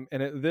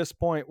 And at this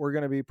point, we're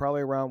going to be probably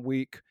around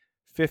week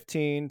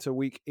 15 to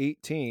week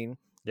 18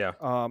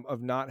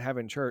 of not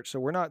having church.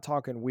 So we're not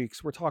talking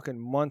weeks, we're talking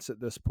months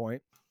at this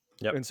point.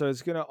 Yep. And so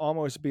it's going to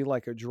almost be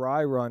like a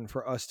dry run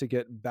for us to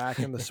get back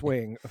in the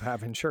swing of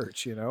having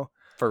church,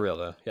 For real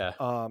though.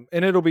 Yeah.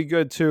 And it'll be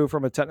good too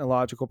from a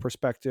technological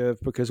perspective,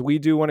 because we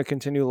do want to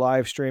continue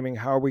live streaming.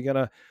 How are we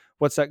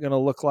what's that going to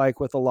look like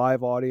with a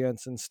live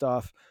audience and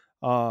stuff?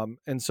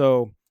 And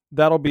so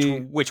that'll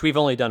be, which we've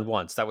only done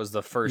once. That was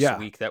the first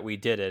week that we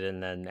did it.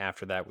 And then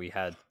after that, we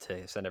had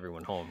to send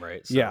everyone home.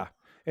 Right. So. Yeah.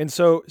 And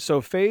so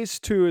phase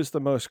 2 is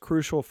the most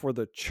crucial for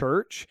the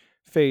church.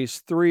 Phase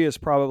 3 is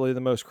probably the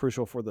most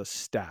crucial for the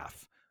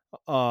staff,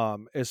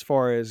 as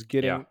far as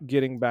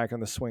getting back in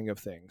the swing of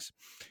things.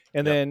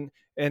 And then,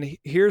 and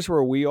here's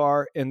where we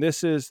are. And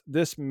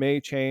this may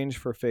change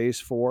for phase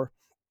 4.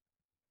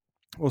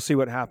 We'll see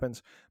what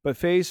happens. But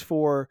phase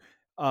 4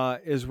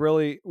 is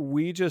really,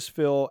 we just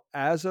feel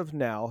as of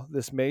now,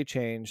 this may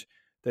change,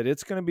 that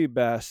it's going to be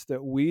best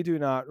that we do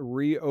not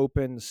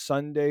reopen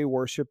Sunday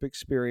worship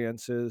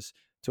experiences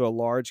to a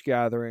large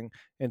gathering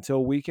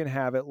until we can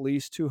have at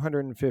least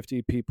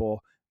 250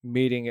 people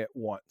meeting at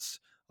once.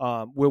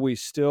 Will we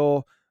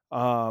still,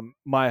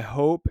 my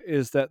hope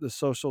is that the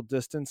social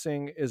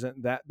distancing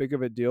isn't that big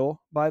of a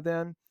deal by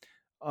then.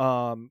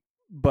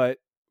 But,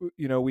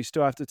 we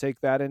still have to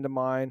take that into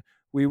mind.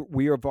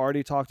 We have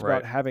already talked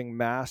about having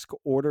masks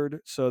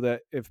ordered so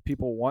that if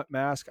people want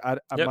masks, I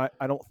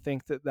don't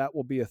think that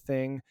will be a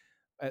thing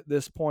at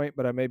this point,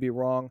 but I may be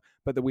wrong,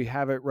 but that we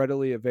have it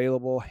readily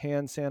available,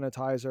 hand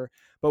sanitizer,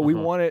 but we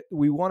want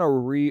to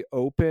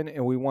reopen,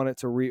 and we want it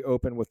to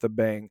reopen with a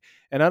bang.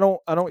 And I don't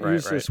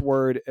use this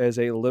word as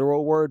a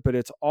literal word, but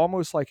it's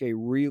almost like a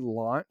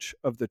relaunch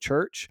of the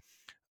church.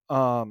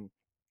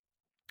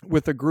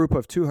 With a group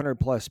of 200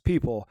 plus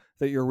people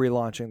that you're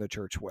relaunching the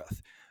church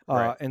with.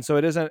 And so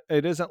it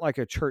isn't like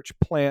a church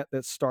plant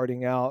that's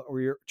starting out,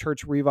 or your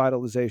church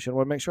revitalization. I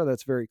want to make sure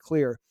that's very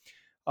clear.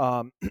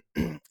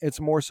 It's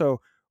more so,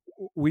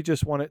 we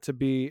just want it to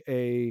be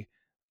a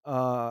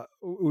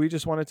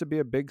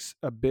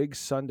big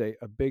Sunday,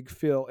 a big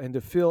feel, and to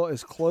feel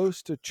as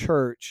close to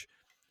church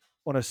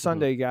on a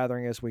Sunday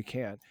gathering as we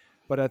can.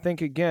 But I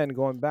think, again,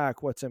 going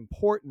back, what's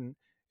important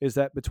is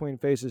that between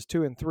phases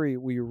 2 and 3,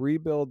 we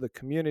rebuild the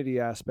community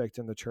aspect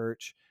in the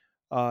church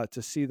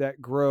to see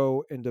that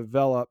grow and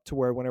develop to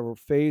where whenever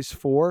phase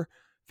 4,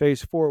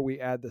 we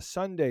add the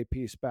Sunday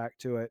piece back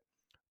to it,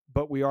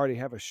 but we already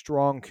have a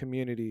strong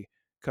community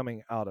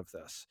coming out of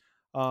this.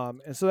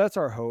 And so that's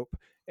our hope.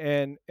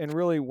 And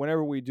really,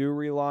 whenever we do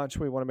relaunch,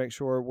 we want to make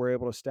sure we're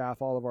able to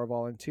staff all of our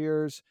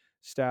volunteers,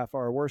 staff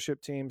our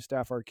worship team,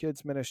 staff our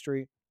kids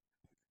ministry,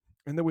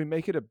 and then we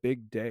make it a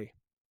big day.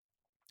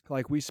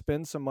 Like, we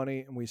spend some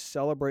money and we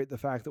celebrate the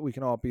fact that we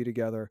can all be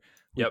together,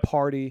 we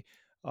party,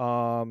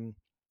 and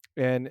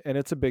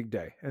it's a big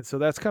day. And so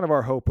that's kind of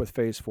our hope with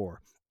phase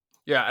 4.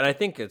 Yeah. And I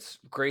think it's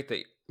great that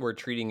we're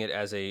treating it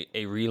as a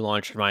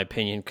relaunch, in my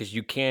opinion, because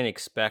you can't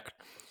expect,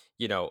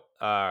 we're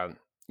going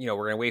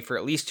to wait for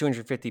at least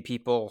 250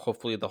 people.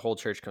 Hopefully the whole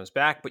church comes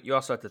back, but you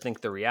also have to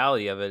think the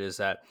reality of it is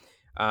that,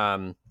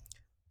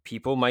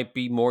 people might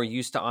be more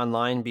used to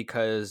online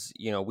because,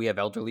 we have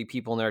elderly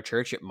people in our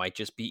church. It might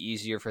just be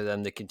easier for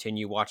them to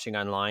continue watching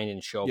online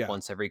and show up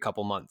once every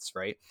couple months,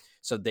 right?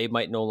 So they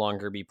might no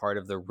longer be part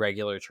of the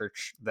regular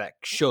church that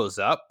shows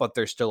up, but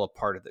they're still a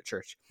part of the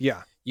church.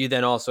 Yeah. You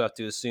then also have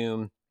to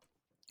assume,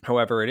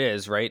 however it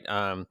is, right?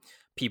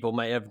 People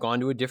might have gone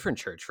to a different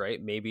church,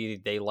 right?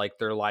 Maybe they like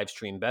their live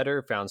stream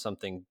better, found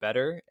something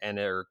better, and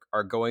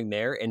are going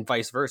there, and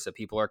vice versa.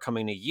 People are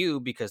coming to you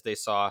because they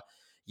saw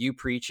you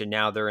preach, and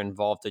now they're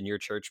involved in your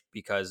church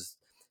because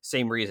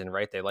same reason,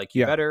 right? They like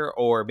you better,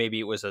 or maybe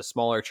it was a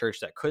smaller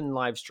church that couldn't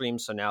live stream,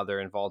 so now they're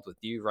involved with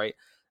you, right?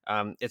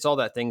 It's all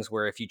that things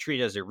where if you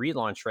treat it as a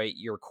relaunch, right,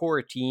 your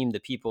core team, the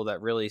people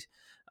that really,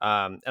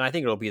 and I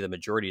think it'll be the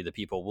majority of the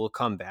people will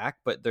come back,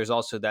 but there's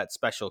also that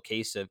special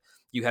case of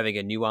you having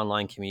a new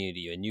online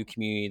community, a new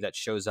community that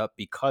shows up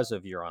because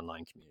of your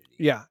online community.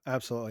 Yeah,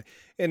 absolutely.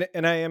 And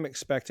I am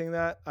expecting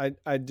that.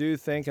 I do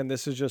think, and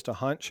this is just a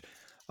hunch,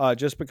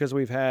 just because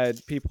we've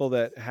had people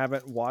that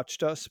haven't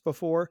watched us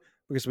before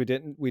because we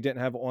didn't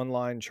have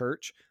online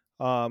church.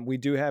 We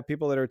do have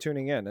people that are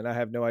tuning in, and I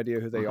have no idea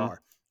who they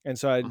are. And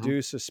so I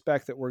do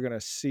suspect that we're going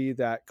to see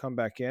that come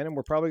back in, and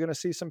we're probably going to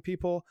see some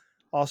people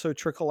also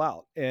trickle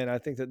out. And I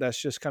think that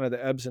that's just kind of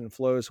the ebbs and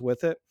flows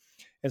with it.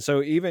 And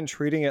so even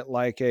treating it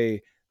like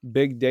a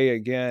big day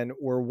again,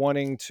 we're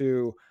wanting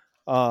to,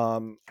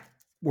 we're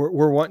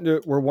going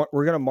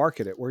to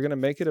market it. We're going to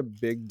make it a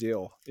big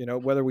deal,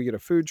 whether we get a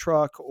food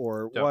truck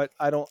or what,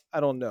 I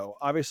don't know.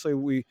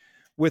 Obviously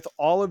with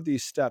all of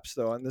these steps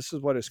though, and this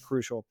is what is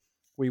crucial,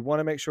 we want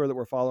to make sure that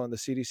we're following the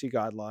CDC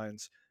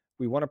guidelines.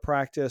 We want to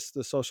practice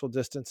the social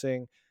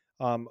distancing.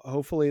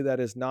 Hopefully that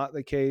is not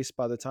the case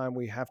by the time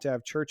we have to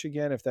have church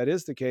again. If that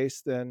is the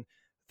case, then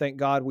thank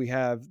God we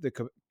have the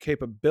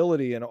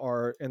capability in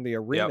the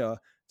arena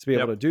to be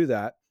able to do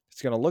that.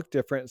 It's going to look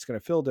different. It's going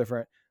to feel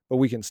different, but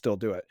we can still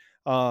do it.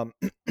 And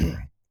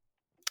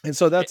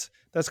so that's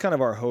kind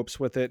of our hopes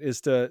with it,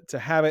 is to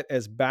have it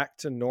as back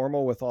to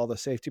normal with all the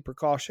safety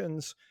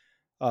precautions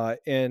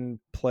in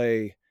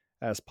play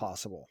as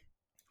possible.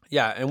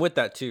 Yeah. And with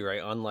that too,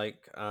 right?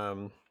 Unlike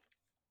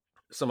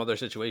some other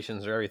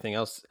situations or everything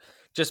else,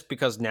 just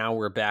because now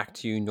we're back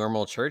to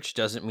normal church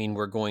doesn't mean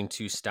we're going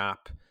to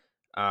stop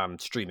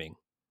streaming.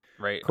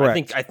 Right.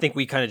 Correct. I think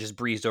we kind of just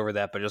breezed over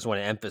that, but I just want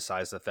to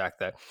emphasize the fact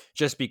that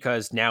just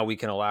because now we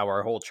can allow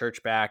our whole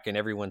church back and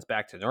everyone's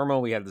back to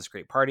normal, we have this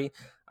great party.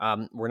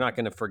 We're not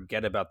going to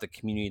forget about the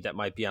community that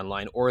might be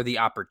online or the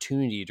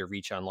opportunity to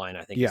reach online.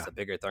 I think is the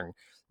bigger thing,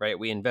 right?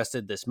 We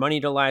invested this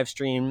money to live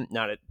stream,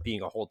 not it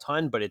being a whole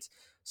ton, but it's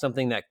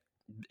something that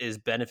is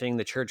benefiting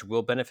the church,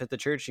 will benefit the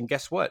church. And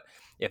guess what?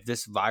 If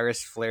this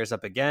virus flares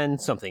up again,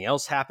 something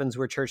else happens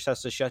where church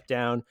has to shut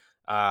down.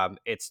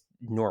 It's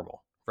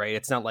normal. Right.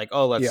 It's not like,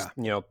 oh, let's,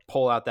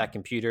 pull out that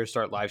computer,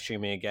 start live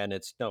streaming again.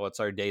 It's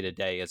our day to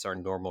day. It's our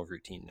normal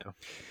routine now.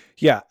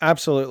 Yeah,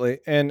 absolutely.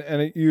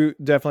 And you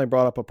definitely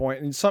brought up a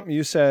point, and something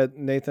you said,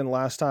 Nathan,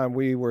 last time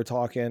we were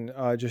talking,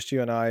 just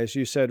you and I, is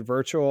you said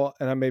virtual,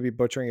 and I may be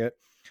butchering it,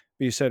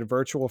 but you said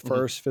virtual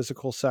first,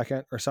 physical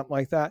second, or something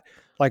like that.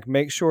 Like,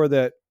 make sure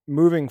that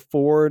moving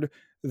forward,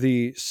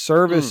 the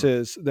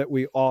services that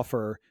we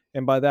offer,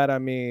 and by that I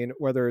mean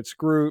whether it's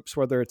groups,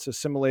 whether it's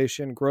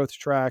assimilation, growth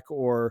track,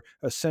 or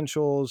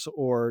essentials,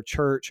 or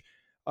church,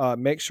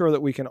 make sure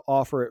that we can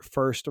offer it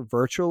first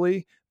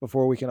virtually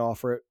before we can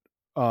offer it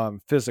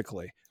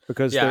physically,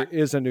 because there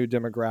is a new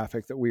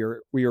demographic that we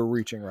are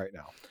reaching right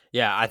now.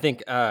 Yeah, I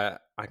think I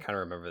kind of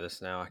remember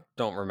this now. I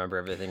don't remember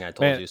everything I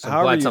told you, so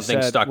I'm glad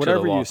something stuck to the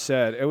wall. Whatever you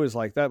said, it was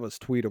like that was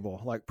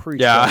tweetable, like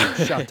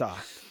shut up.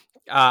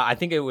 I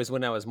think it was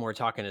when I was more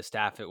talking to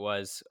staff. It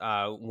was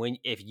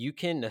if you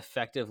can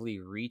effectively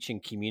reach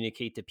and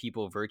communicate to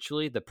people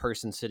virtually, the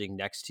person sitting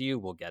next to you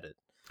will get it,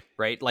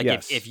 right? Like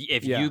if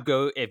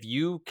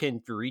you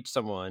can reach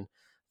someone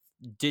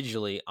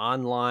digitally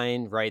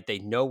online, right? They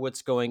know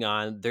what's going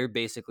on. They're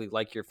basically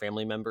like your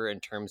family member in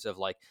terms of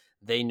like,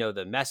 they know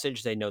the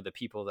message, they know the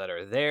people that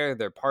are there,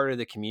 they're part of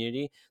the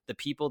community. The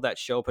people that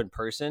show up in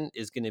person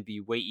is going to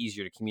be way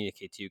easier to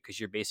communicate to,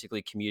 because you're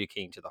basically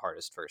communicating to the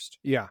hardest first.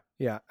 Yeah,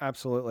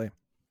 absolutely.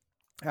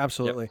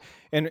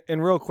 And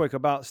real quick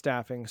about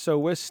staffing. So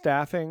with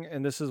staffing,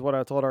 and this is what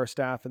I told our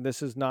staff, and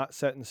this is not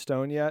set in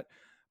stone yet,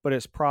 but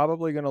it's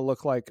probably going to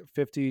look like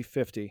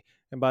 50-50.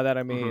 And by that,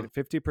 I mean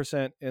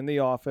 50% in the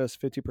office,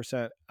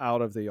 50%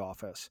 out of the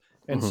office.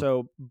 And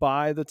so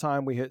by the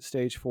time we hit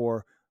stage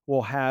 4,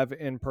 we'll have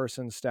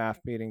in-person staff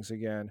meetings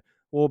again.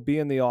 We'll be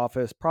in the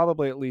office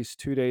probably at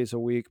least 2 days a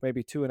week,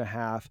 maybe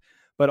 2.5.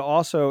 But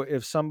also,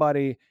 if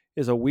somebody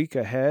is a week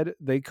ahead,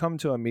 they come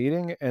to a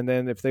meeting. And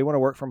then if they want to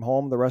work from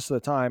home the rest of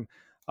the time,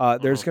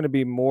 there's going to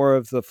be more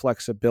of the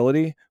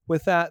flexibility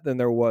with that than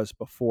there was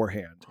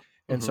beforehand.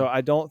 And so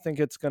I don't think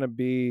it's going to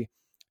be,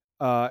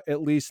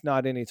 at least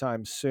not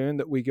anytime soon,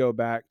 that we go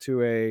back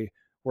to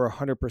we're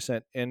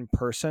 100% in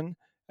person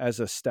as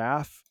a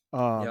staff.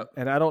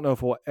 And I don't know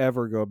if we'll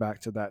ever go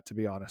back to that, to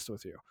be honest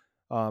with you.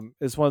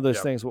 It's one of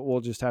those things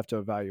we'll just have to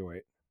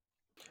evaluate.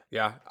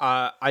 Yeah.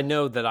 I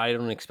know that I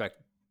don't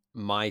expect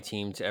my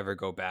team to ever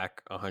go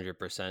back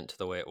 100% to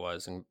the way it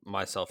was, and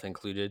myself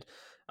included.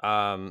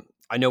 I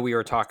know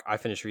I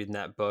finished reading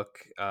that book,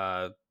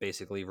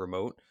 basically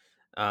remote,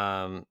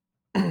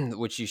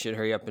 which you should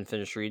hurry up and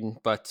finish reading.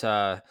 But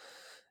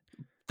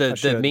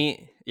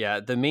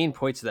the main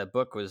points of that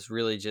book was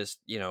really just,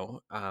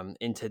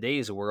 in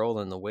today's world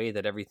and the way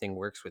that everything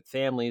works with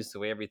families, the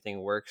way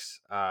everything works,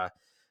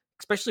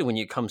 especially when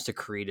it comes to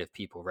creative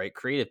people, right?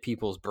 Creative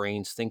people's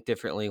brains think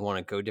differently, want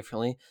to go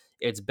differently.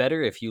 It's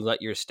better if you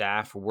let your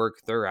staff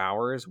work their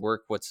hours,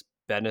 work what's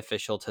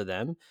beneficial to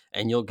them,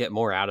 and you'll get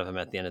more out of them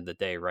at the end of the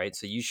day, right?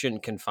 So you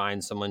shouldn't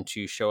confine someone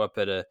to show up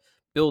at a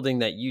building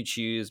that you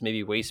choose,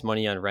 maybe waste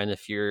money on rent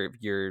if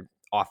your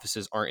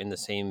offices aren't in the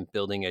same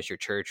building as your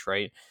church,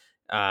 right?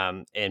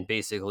 And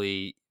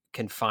basically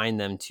confine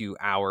them to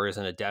hours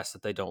and a desk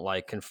that they don't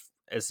like,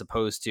 as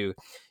opposed to,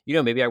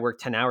 maybe I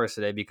worked 10 hours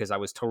today because I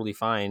was totally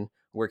fine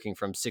working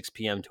from 6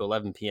 p.m. to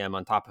 11 p.m.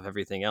 on top of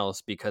everything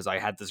else, because I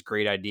had this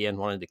great idea and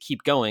wanted to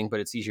keep going, but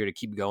it's easier to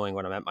keep going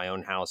when I'm at my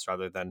own house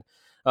rather than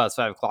oh, it's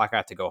 5 o'clock, I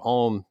have to go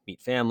home,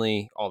 meet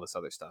family, all this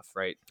other stuff,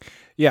 right?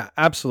 Yeah,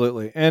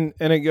 absolutely. And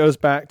it goes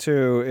back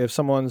to, if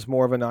someone's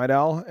more of a night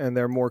owl and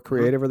they're more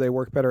creative or they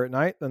work better at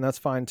night, then that's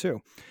fine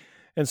too.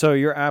 And so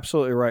you're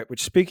absolutely right.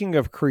 Which, speaking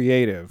of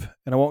creative,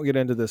 and I won't get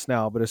into this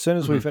now, but as soon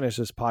as we finish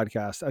this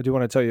podcast, I do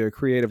want to tell you a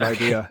creative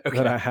idea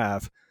that I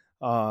have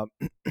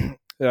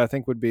that I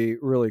think would be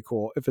really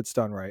cool if it's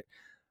done right.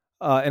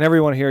 And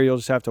everyone here, you'll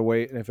just have to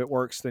wait. And if it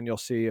works, then you'll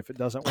see. If it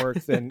doesn't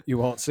work, then you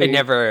won't see. It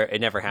never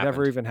happened.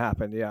 Never even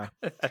happened. Yeah.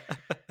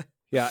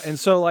 Yeah. And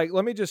so, like,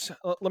 let me just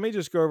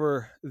go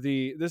over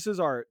this is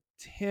our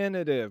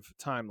tentative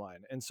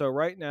timeline. And so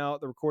right now,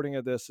 the recording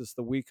of this is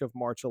the week of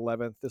March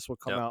 11th. This will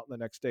come out in the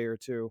next day or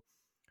two.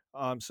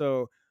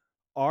 So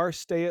our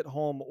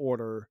stay-at-home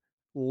order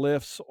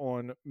lifts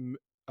on,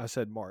 I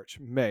said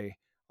May.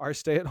 Our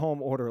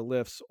stay-at-home order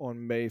lifts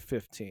on May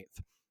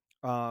 15th.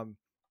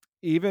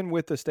 Even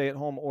with the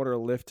stay-at-home order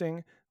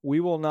lifting, we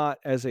will not,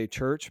 as a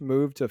church,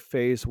 move to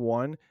phase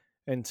 1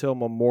 until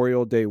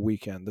Memorial Day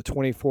weekend, the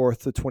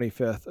 24th to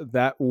 25th.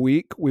 That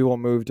week, we will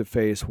move to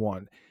phase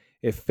 1.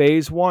 If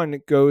phase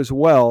 1 goes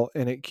well,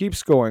 and it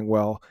keeps going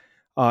well,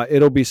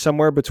 it'll be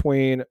somewhere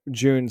between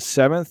June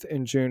 7th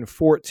and June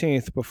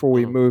 14th before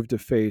we move to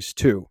phase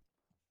 2.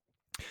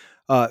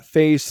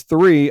 Phase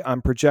 3,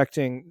 I'm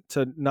projecting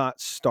to not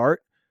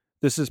start.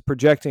 This is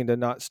projecting to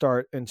not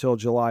start until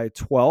July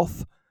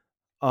 12th.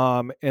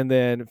 And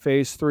then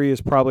phase 3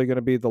 is probably going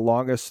to be the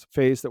longest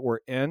phase that we're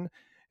in.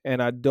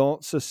 And I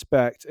don't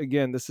suspect,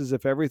 again, this is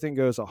if everything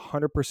goes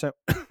 100%,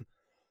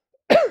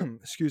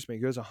 excuse me,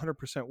 goes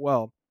 100%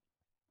 well.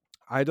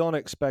 I don't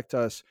expect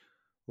us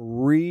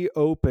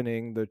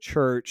reopening the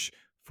church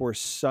for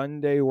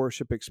Sunday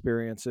worship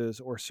experiences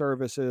or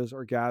services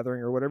or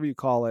gathering or whatever you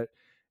call it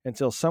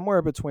until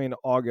somewhere between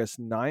August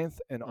 9th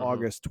and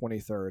August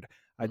 23rd.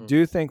 I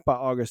do think by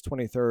August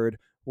 23rd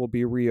will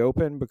be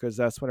reopened, because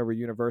that's whenever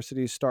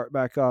universities start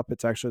back up.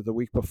 It's actually the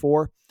week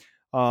before.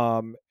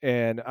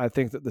 And I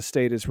think that the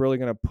state is really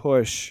going to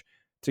push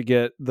to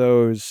get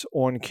those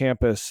on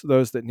campus,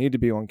 those that need to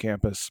be on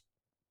campus,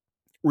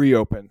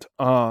 reopened.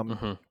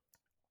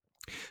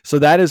 So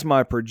that is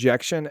my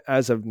projection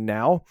as of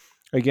now.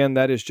 Again,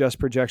 that is just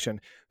projection.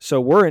 So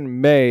we're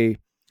in May.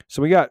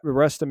 So we got the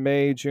rest of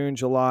May, June,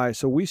 July.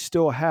 So we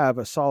still have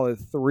a solid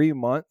 3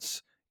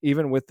 months,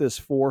 even with this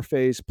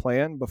 4-phase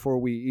plan, before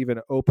we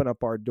even open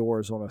up our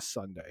doors on a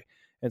Sunday.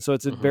 And so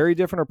it's a very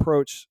different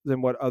approach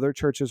than what other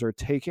churches are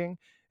taking.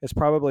 It's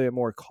probably a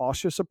more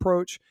cautious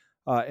approach.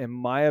 In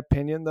my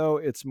opinion, though,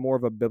 it's more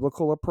of a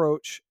biblical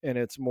approach, and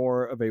it's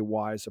more of a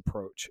wise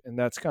approach. And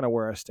that's kind of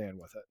where I stand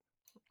with it.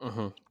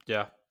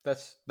 Yeah,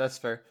 that's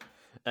fair.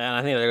 And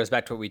I think that goes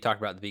back to what we talked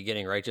about at the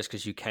beginning, right? Just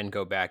because you can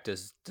go back,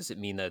 does it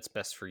mean that it's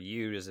best for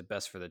you? Is it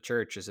best for the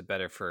church? Is it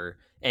better for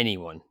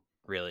anyone,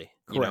 really?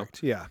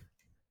 Correct. Yeah.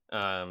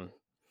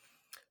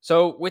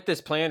 So with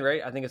this plan,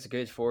 right, I think it's a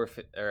good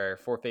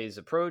 4-phase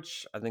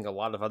approach. I think a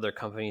lot of other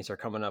companies are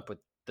coming up with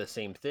the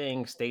same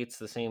thing, states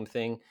the same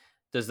thing.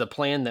 Does the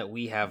plan that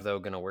we have, though,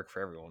 going to work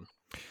for everyone?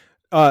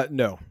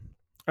 No.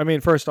 I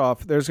mean, first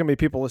off, there's going to be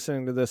people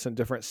listening to this in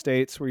different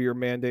states where your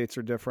mandates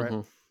are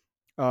different.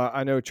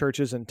 I know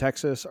churches in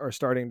Texas are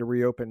starting to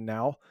reopen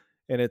now,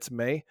 and it's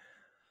May.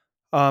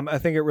 I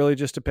think it really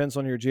just depends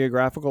on your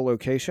geographical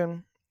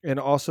location and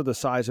also the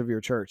size of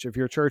your church. If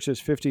your church is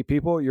 50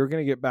 people, you're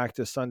going to get back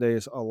to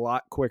Sundays a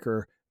lot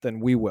quicker than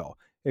we will.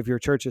 If your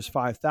church is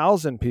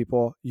 5,000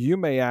 people, you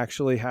may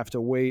actually have to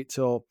wait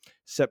till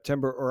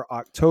September or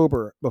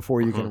October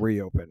before you can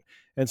reopen.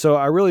 And so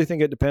I really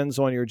think it depends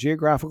on your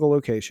geographical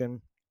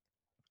location,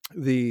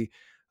 the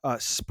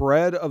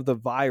spread of the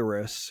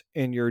virus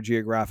in your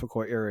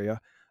geographical area,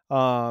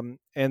 and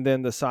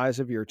then the size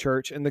of your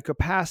church and the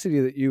capacity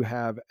that you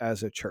have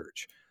as a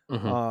church.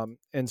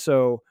 And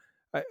so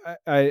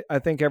I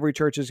think every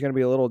church is going to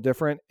be a little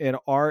different. In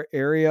our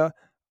area,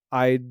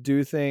 I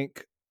do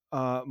think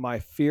my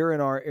fear in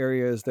our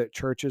area is that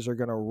churches are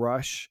going to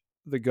rush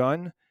the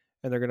gun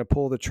and they're going to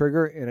pull the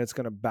trigger and it's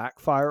going to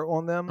backfire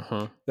on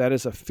them. That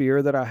is a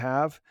fear that I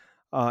have.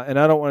 And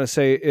I don't want to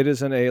say it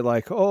isn't a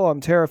like, oh,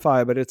 I'm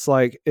terrified, but it's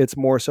like, it's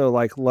more so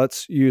like,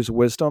 let's use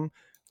wisdom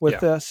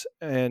with this.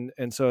 And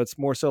so it's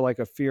more so like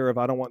a fear of,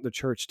 I don't want the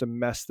church to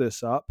mess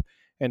this up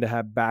and to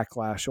have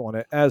backlash on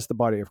it as the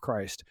body of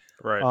Christ,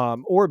 right?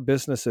 Or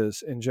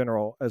businesses in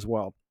general as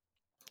well.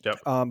 Yep.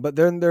 But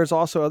then there's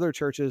also other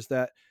churches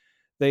that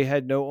they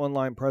had no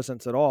online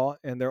presence at all,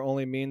 and their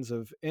only means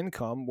of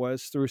income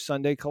was through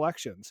Sunday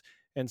collections.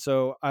 And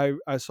so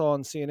I saw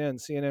on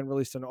CNN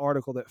released an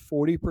article that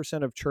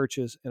 40% of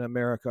churches in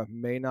America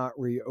may not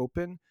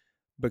reopen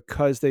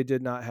because they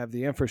did not have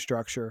the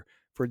infrastructure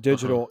for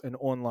digital and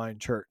online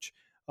church.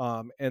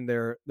 And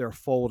they're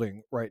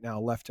folding right now,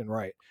 left and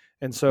right.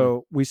 And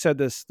so we said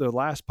this the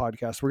last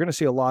podcast, we're going to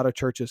see a lot of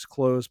churches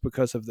close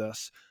because of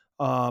this.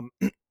 And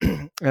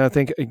I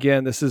think,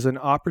 again, this is an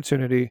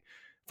opportunity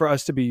for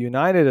us to be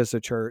united as a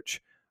church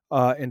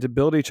and to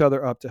build each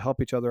other up, to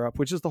help each other up,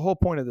 which is the whole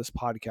point of this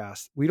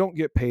podcast. We don't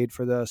get paid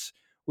for this.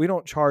 We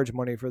don't charge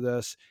money for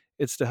this.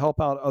 It's to help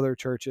out other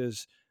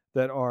churches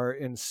that are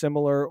in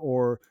similar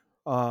or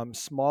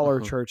smaller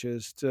Mm-hmm.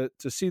 churches to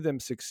see them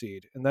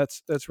succeed. And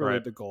that's really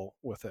Right. the goal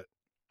with it.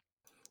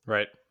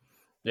 Right.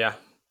 Yeah.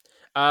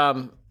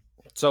 Um,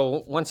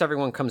 so once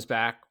everyone comes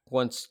back,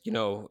 once,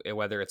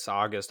 whether it's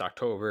August,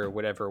 October,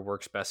 whatever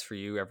works best for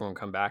you, everyone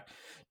come back.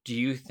 Do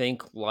you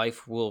think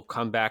life will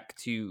come back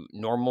to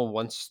normal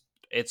once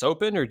it's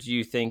open? Or do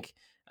you think,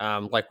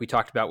 like we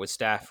talked about with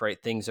staff,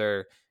 right, things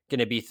are going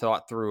to be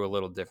thought through a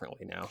little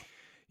differently now?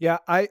 Yeah,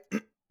 I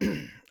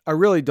I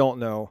really don't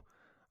know.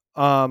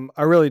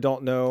 I really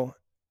don't know.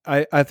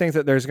 I think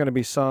that there's going to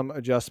be some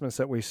adjustments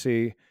that we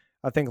see.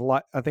 I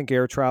think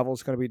air travel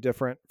is going to be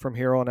different from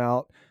here on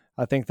out.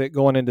 I think that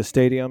going into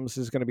stadiums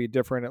is going to be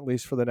different at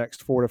least for the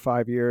next 4 to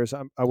 5 years.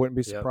 I wouldn't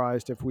be Yep.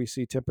 surprised if we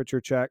see temperature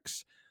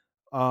checks.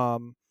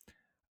 Um,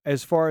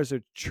 as far as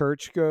a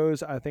church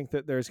goes, I think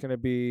that there's going to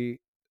be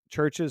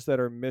churches that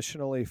are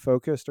missionally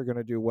focused are going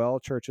to do well.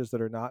 Churches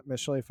that are not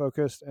missionally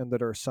focused and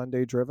that are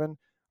Sunday driven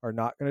are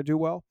not going to do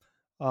well.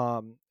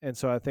 And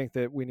so I think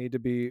that we need to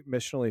be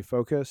missionally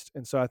focused.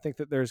 And so I think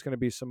that there's going to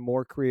be some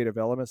more creative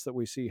elements that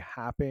we see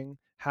happening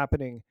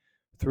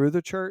through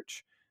the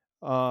church.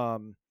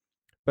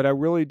 But I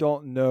really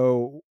don't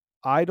know.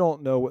 I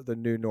don't know what the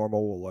new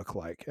normal will look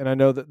like. And I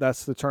know that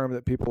that's the term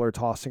that people are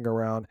tossing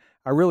around.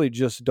 I really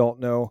just don't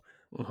know.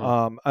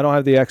 Mm-hmm. I don't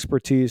have the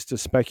expertise to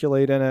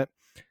speculate in it.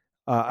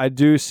 I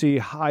do see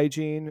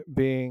hygiene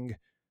being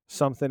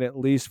something, at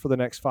least for the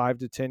next 5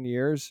 to 10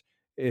 years,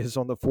 is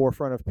on the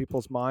forefront of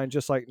people's mind,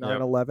 just like Yep.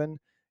 9/11.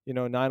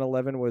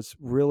 9/11 was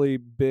really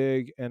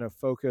big and a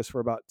focus for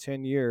about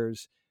 10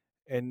 years.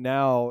 And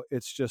now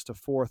it's just a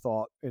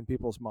forethought in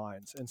people's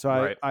minds. And so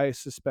Right. I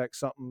suspect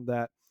something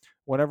that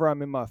whenever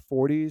I'm in my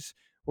 40s,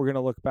 we're going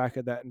to look back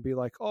at that and be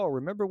like, oh,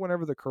 remember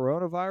whenever the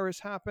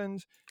coronavirus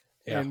happened?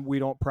 Yeah. And we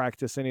don't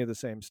practice any of the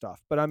same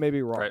stuff. But I may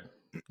be wrong. Right.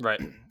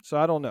 Right. So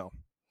I don't know.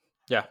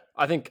 Yeah,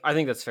 I think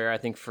that's fair. I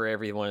think for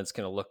everyone, it's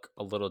going to look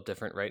a little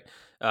different, right?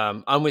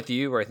 I'm with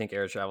you, where I think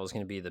air travel is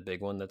going to be the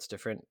big one that's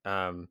different.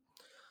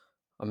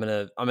 I'm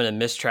gonna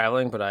miss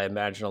traveling, but I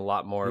imagine a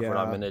lot more of what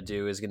I'm Yeah. gonna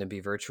do is gonna be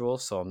virtual,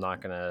 so I'm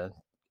not gonna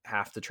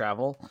have to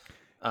travel.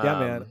 Yeah,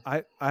 man.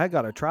 Um, I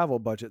got a travel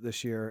budget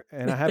this year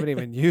and I haven't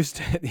even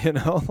used it,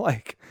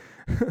 like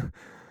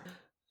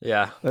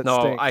yeah, that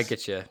no, I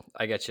stinks. get you,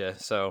 I get you.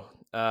 So,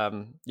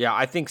 yeah,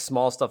 I think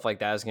small stuff like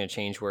that is gonna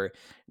change. Where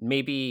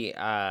maybe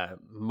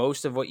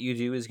most of what you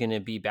do is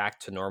gonna be back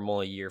to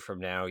normal a year from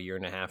now, a year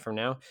and a half from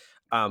now.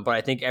 But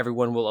I think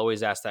everyone will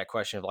always ask that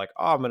question of like,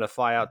 oh, I'm gonna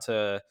fly out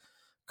to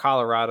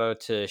Colorado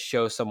to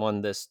show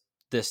someone this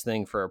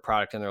thing for a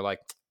product, and they're like,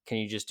 can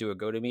you just do a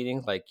go to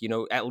meeting? Like,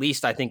 at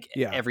least I think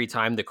Yeah. every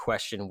time the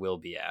question will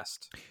be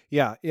asked.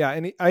 Yeah, yeah,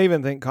 and I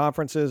even think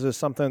conferences is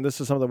something. This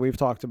is something we've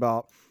talked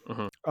about.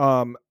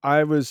 Hmm.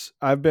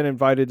 I've been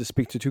invited to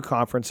speak to 2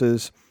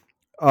 conferences.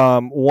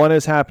 One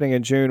is happening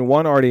in June.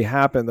 One already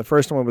happened. The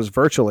first one was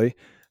virtually.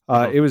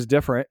 Hmm. It was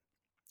different.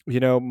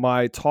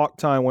 My talk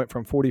time went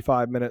from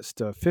 45 minutes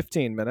to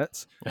 15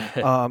 minutes.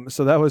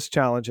 So that was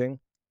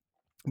challenging.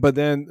 But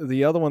then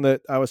the other one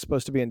that I was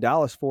supposed to be in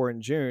Dallas for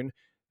in June,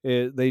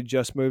 they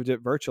just moved it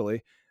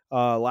virtually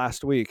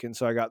last week. And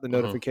so I got the Hmm.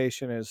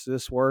 notification as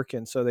this work.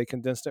 And so they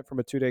condensed it from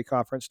a 2-day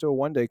conference to a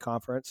 1-day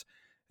conference.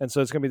 And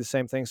so it's going to be the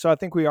same thing. So I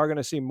think we are going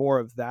to see more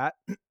of that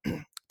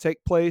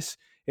take place,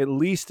 at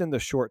least in the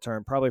short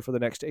term, probably for the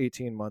next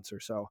 18 months or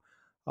so.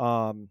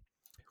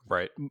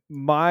 Right.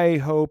 My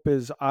hope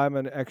is I'm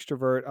an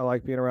extrovert. I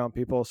like being around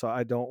people. So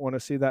I don't want to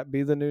see that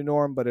be the new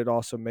norm, but it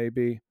also may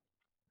be.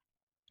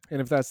 And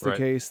if that's the Right.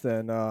 case,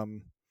 then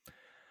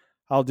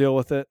I'll deal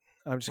with it.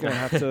 I'm just going to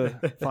have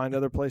to find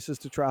other places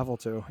to travel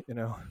to.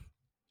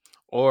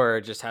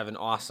 Or just have an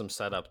awesome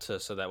setup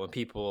so that when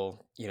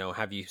people,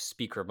 have you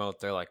speak remote,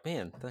 they're like,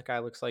 man, that guy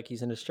looks like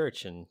he's in his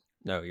church, and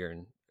no, you're in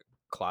a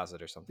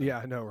closet or something. Yeah,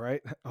 I know,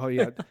 right? Oh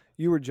yeah,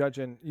 you were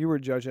judging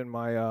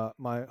my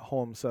my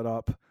home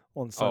setup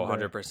on Oh,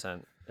 Sunday.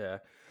 100%. Yeah.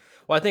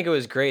 Well, I think it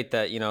was great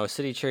that,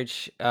 City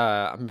Church,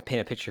 I'm going to paint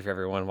a picture for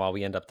everyone while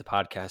we end up the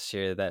podcast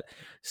here, that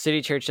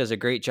City Church does a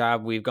great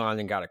job. We've gone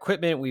and got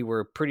equipment. We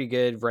were pretty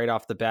good right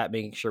off the bat,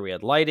 making sure we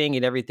had lighting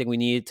and everything we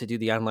needed to do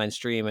the online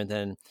stream. And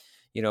then,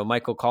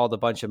 Michael called a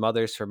bunch of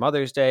mothers for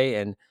Mother's Day,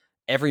 and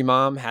every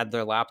mom had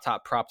their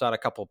laptop propped on a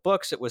couple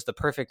books. It was the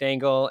perfect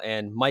angle.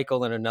 And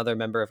Michael and another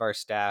member of our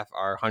staff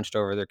are hunched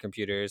over their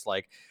computers,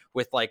 like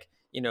with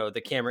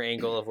the camera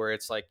angle of where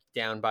it's like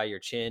down by your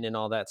chin and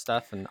all that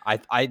stuff. And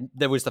I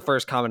that was the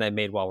first comment I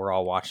made while we're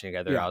all watching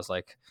together. Yeah. I was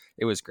like,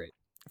 it was great.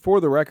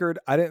 For the record,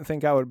 I didn't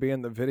think I would be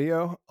in the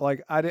video.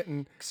 Like I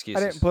didn't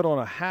Excuses. put on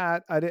a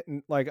hat. I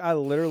didn't I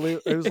literally,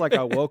 it was like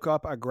I woke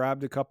up, I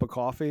grabbed a cup of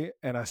coffee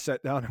and I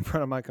sat down in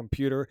front of my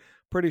computer.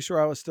 Pretty sure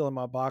I was still in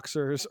my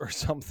boxers or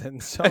something.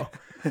 So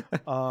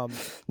not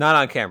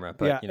on camera,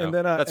 but yeah, and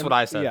then that's what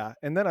I said. Yeah,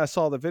 and then I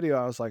saw the video.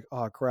 I was like,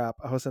 "Oh crap!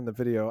 I was in the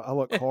video. I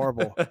look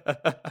horrible."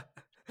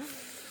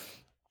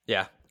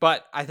 Yeah,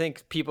 but I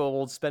think people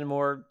will spend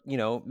more,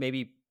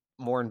 maybe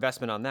more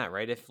investment on that,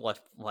 right? If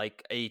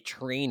like a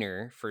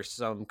trainer for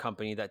some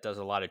company that does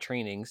a lot of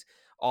trainings,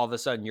 all of a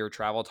sudden your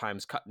travel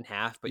time's cut in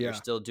half, but you're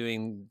still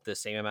doing the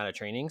same amount of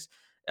trainings.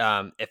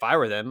 If I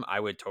were them, I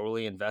would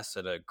totally invest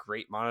in a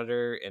great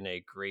monitor and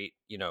a great,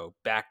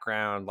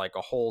 background, like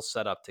a whole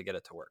setup to get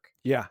it to work.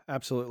 Yeah,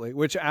 absolutely.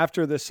 Which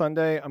after this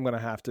Sunday, I'm going to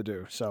have to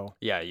do. So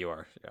yeah, you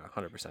are. Yeah,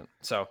 100%.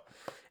 So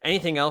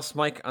anything else,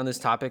 Mike, on this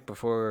topic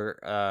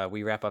before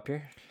we wrap up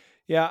here?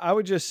 Yeah, I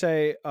would just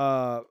say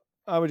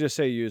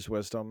use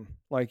wisdom.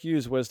 Like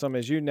use wisdom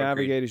as you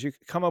navigate, Agreed. as you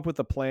come up with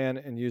a plan,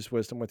 and use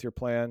wisdom with your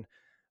plan.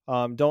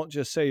 Don't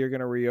just say you're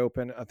going to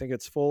reopen. I think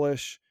it's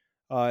foolish.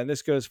 And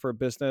this goes for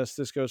business.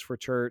 This goes for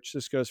church.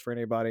 This goes for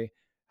anybody.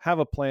 Have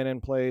a plan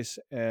in place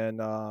and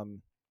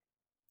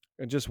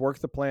just work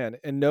the plan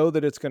and know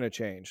that it's going to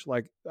change.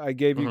 Like I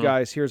gave you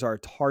guys, here's our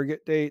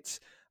target dates.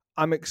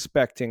 I'm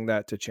expecting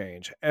that to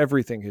change.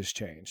 Everything has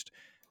changed.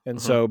 And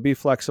so be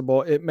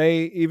flexible. It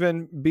may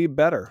even be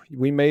better.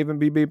 We may even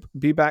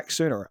be back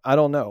sooner. I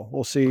don't know.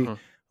 We'll see.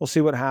 We'll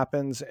see what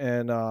happens.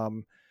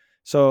 And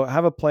so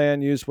have a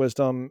plan, use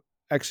wisdom,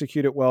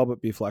 execute it well, but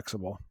be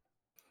flexible.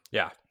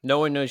 Yeah. No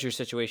one knows your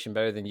situation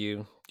better than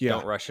you. Yeah.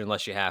 Don't rush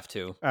unless you have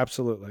to.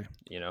 Absolutely.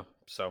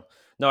 So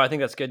no, I think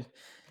that's good.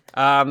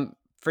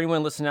 For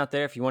anyone listening out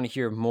there, if you want to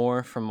hear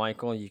more from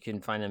Michael, you can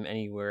find him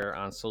anywhere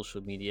on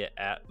social media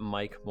at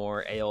Mike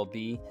Moore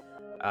ALB.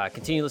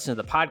 Continue listening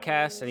to the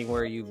podcast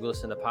anywhere you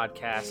listen to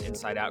podcasts,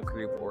 Inside Out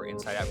Group or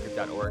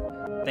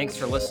InsideOutGroup.org. Thanks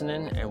for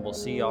listening, and we'll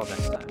see y'all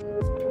next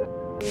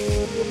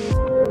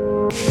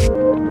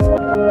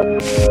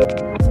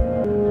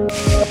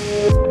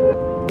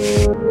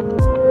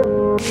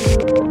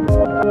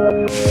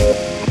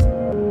time.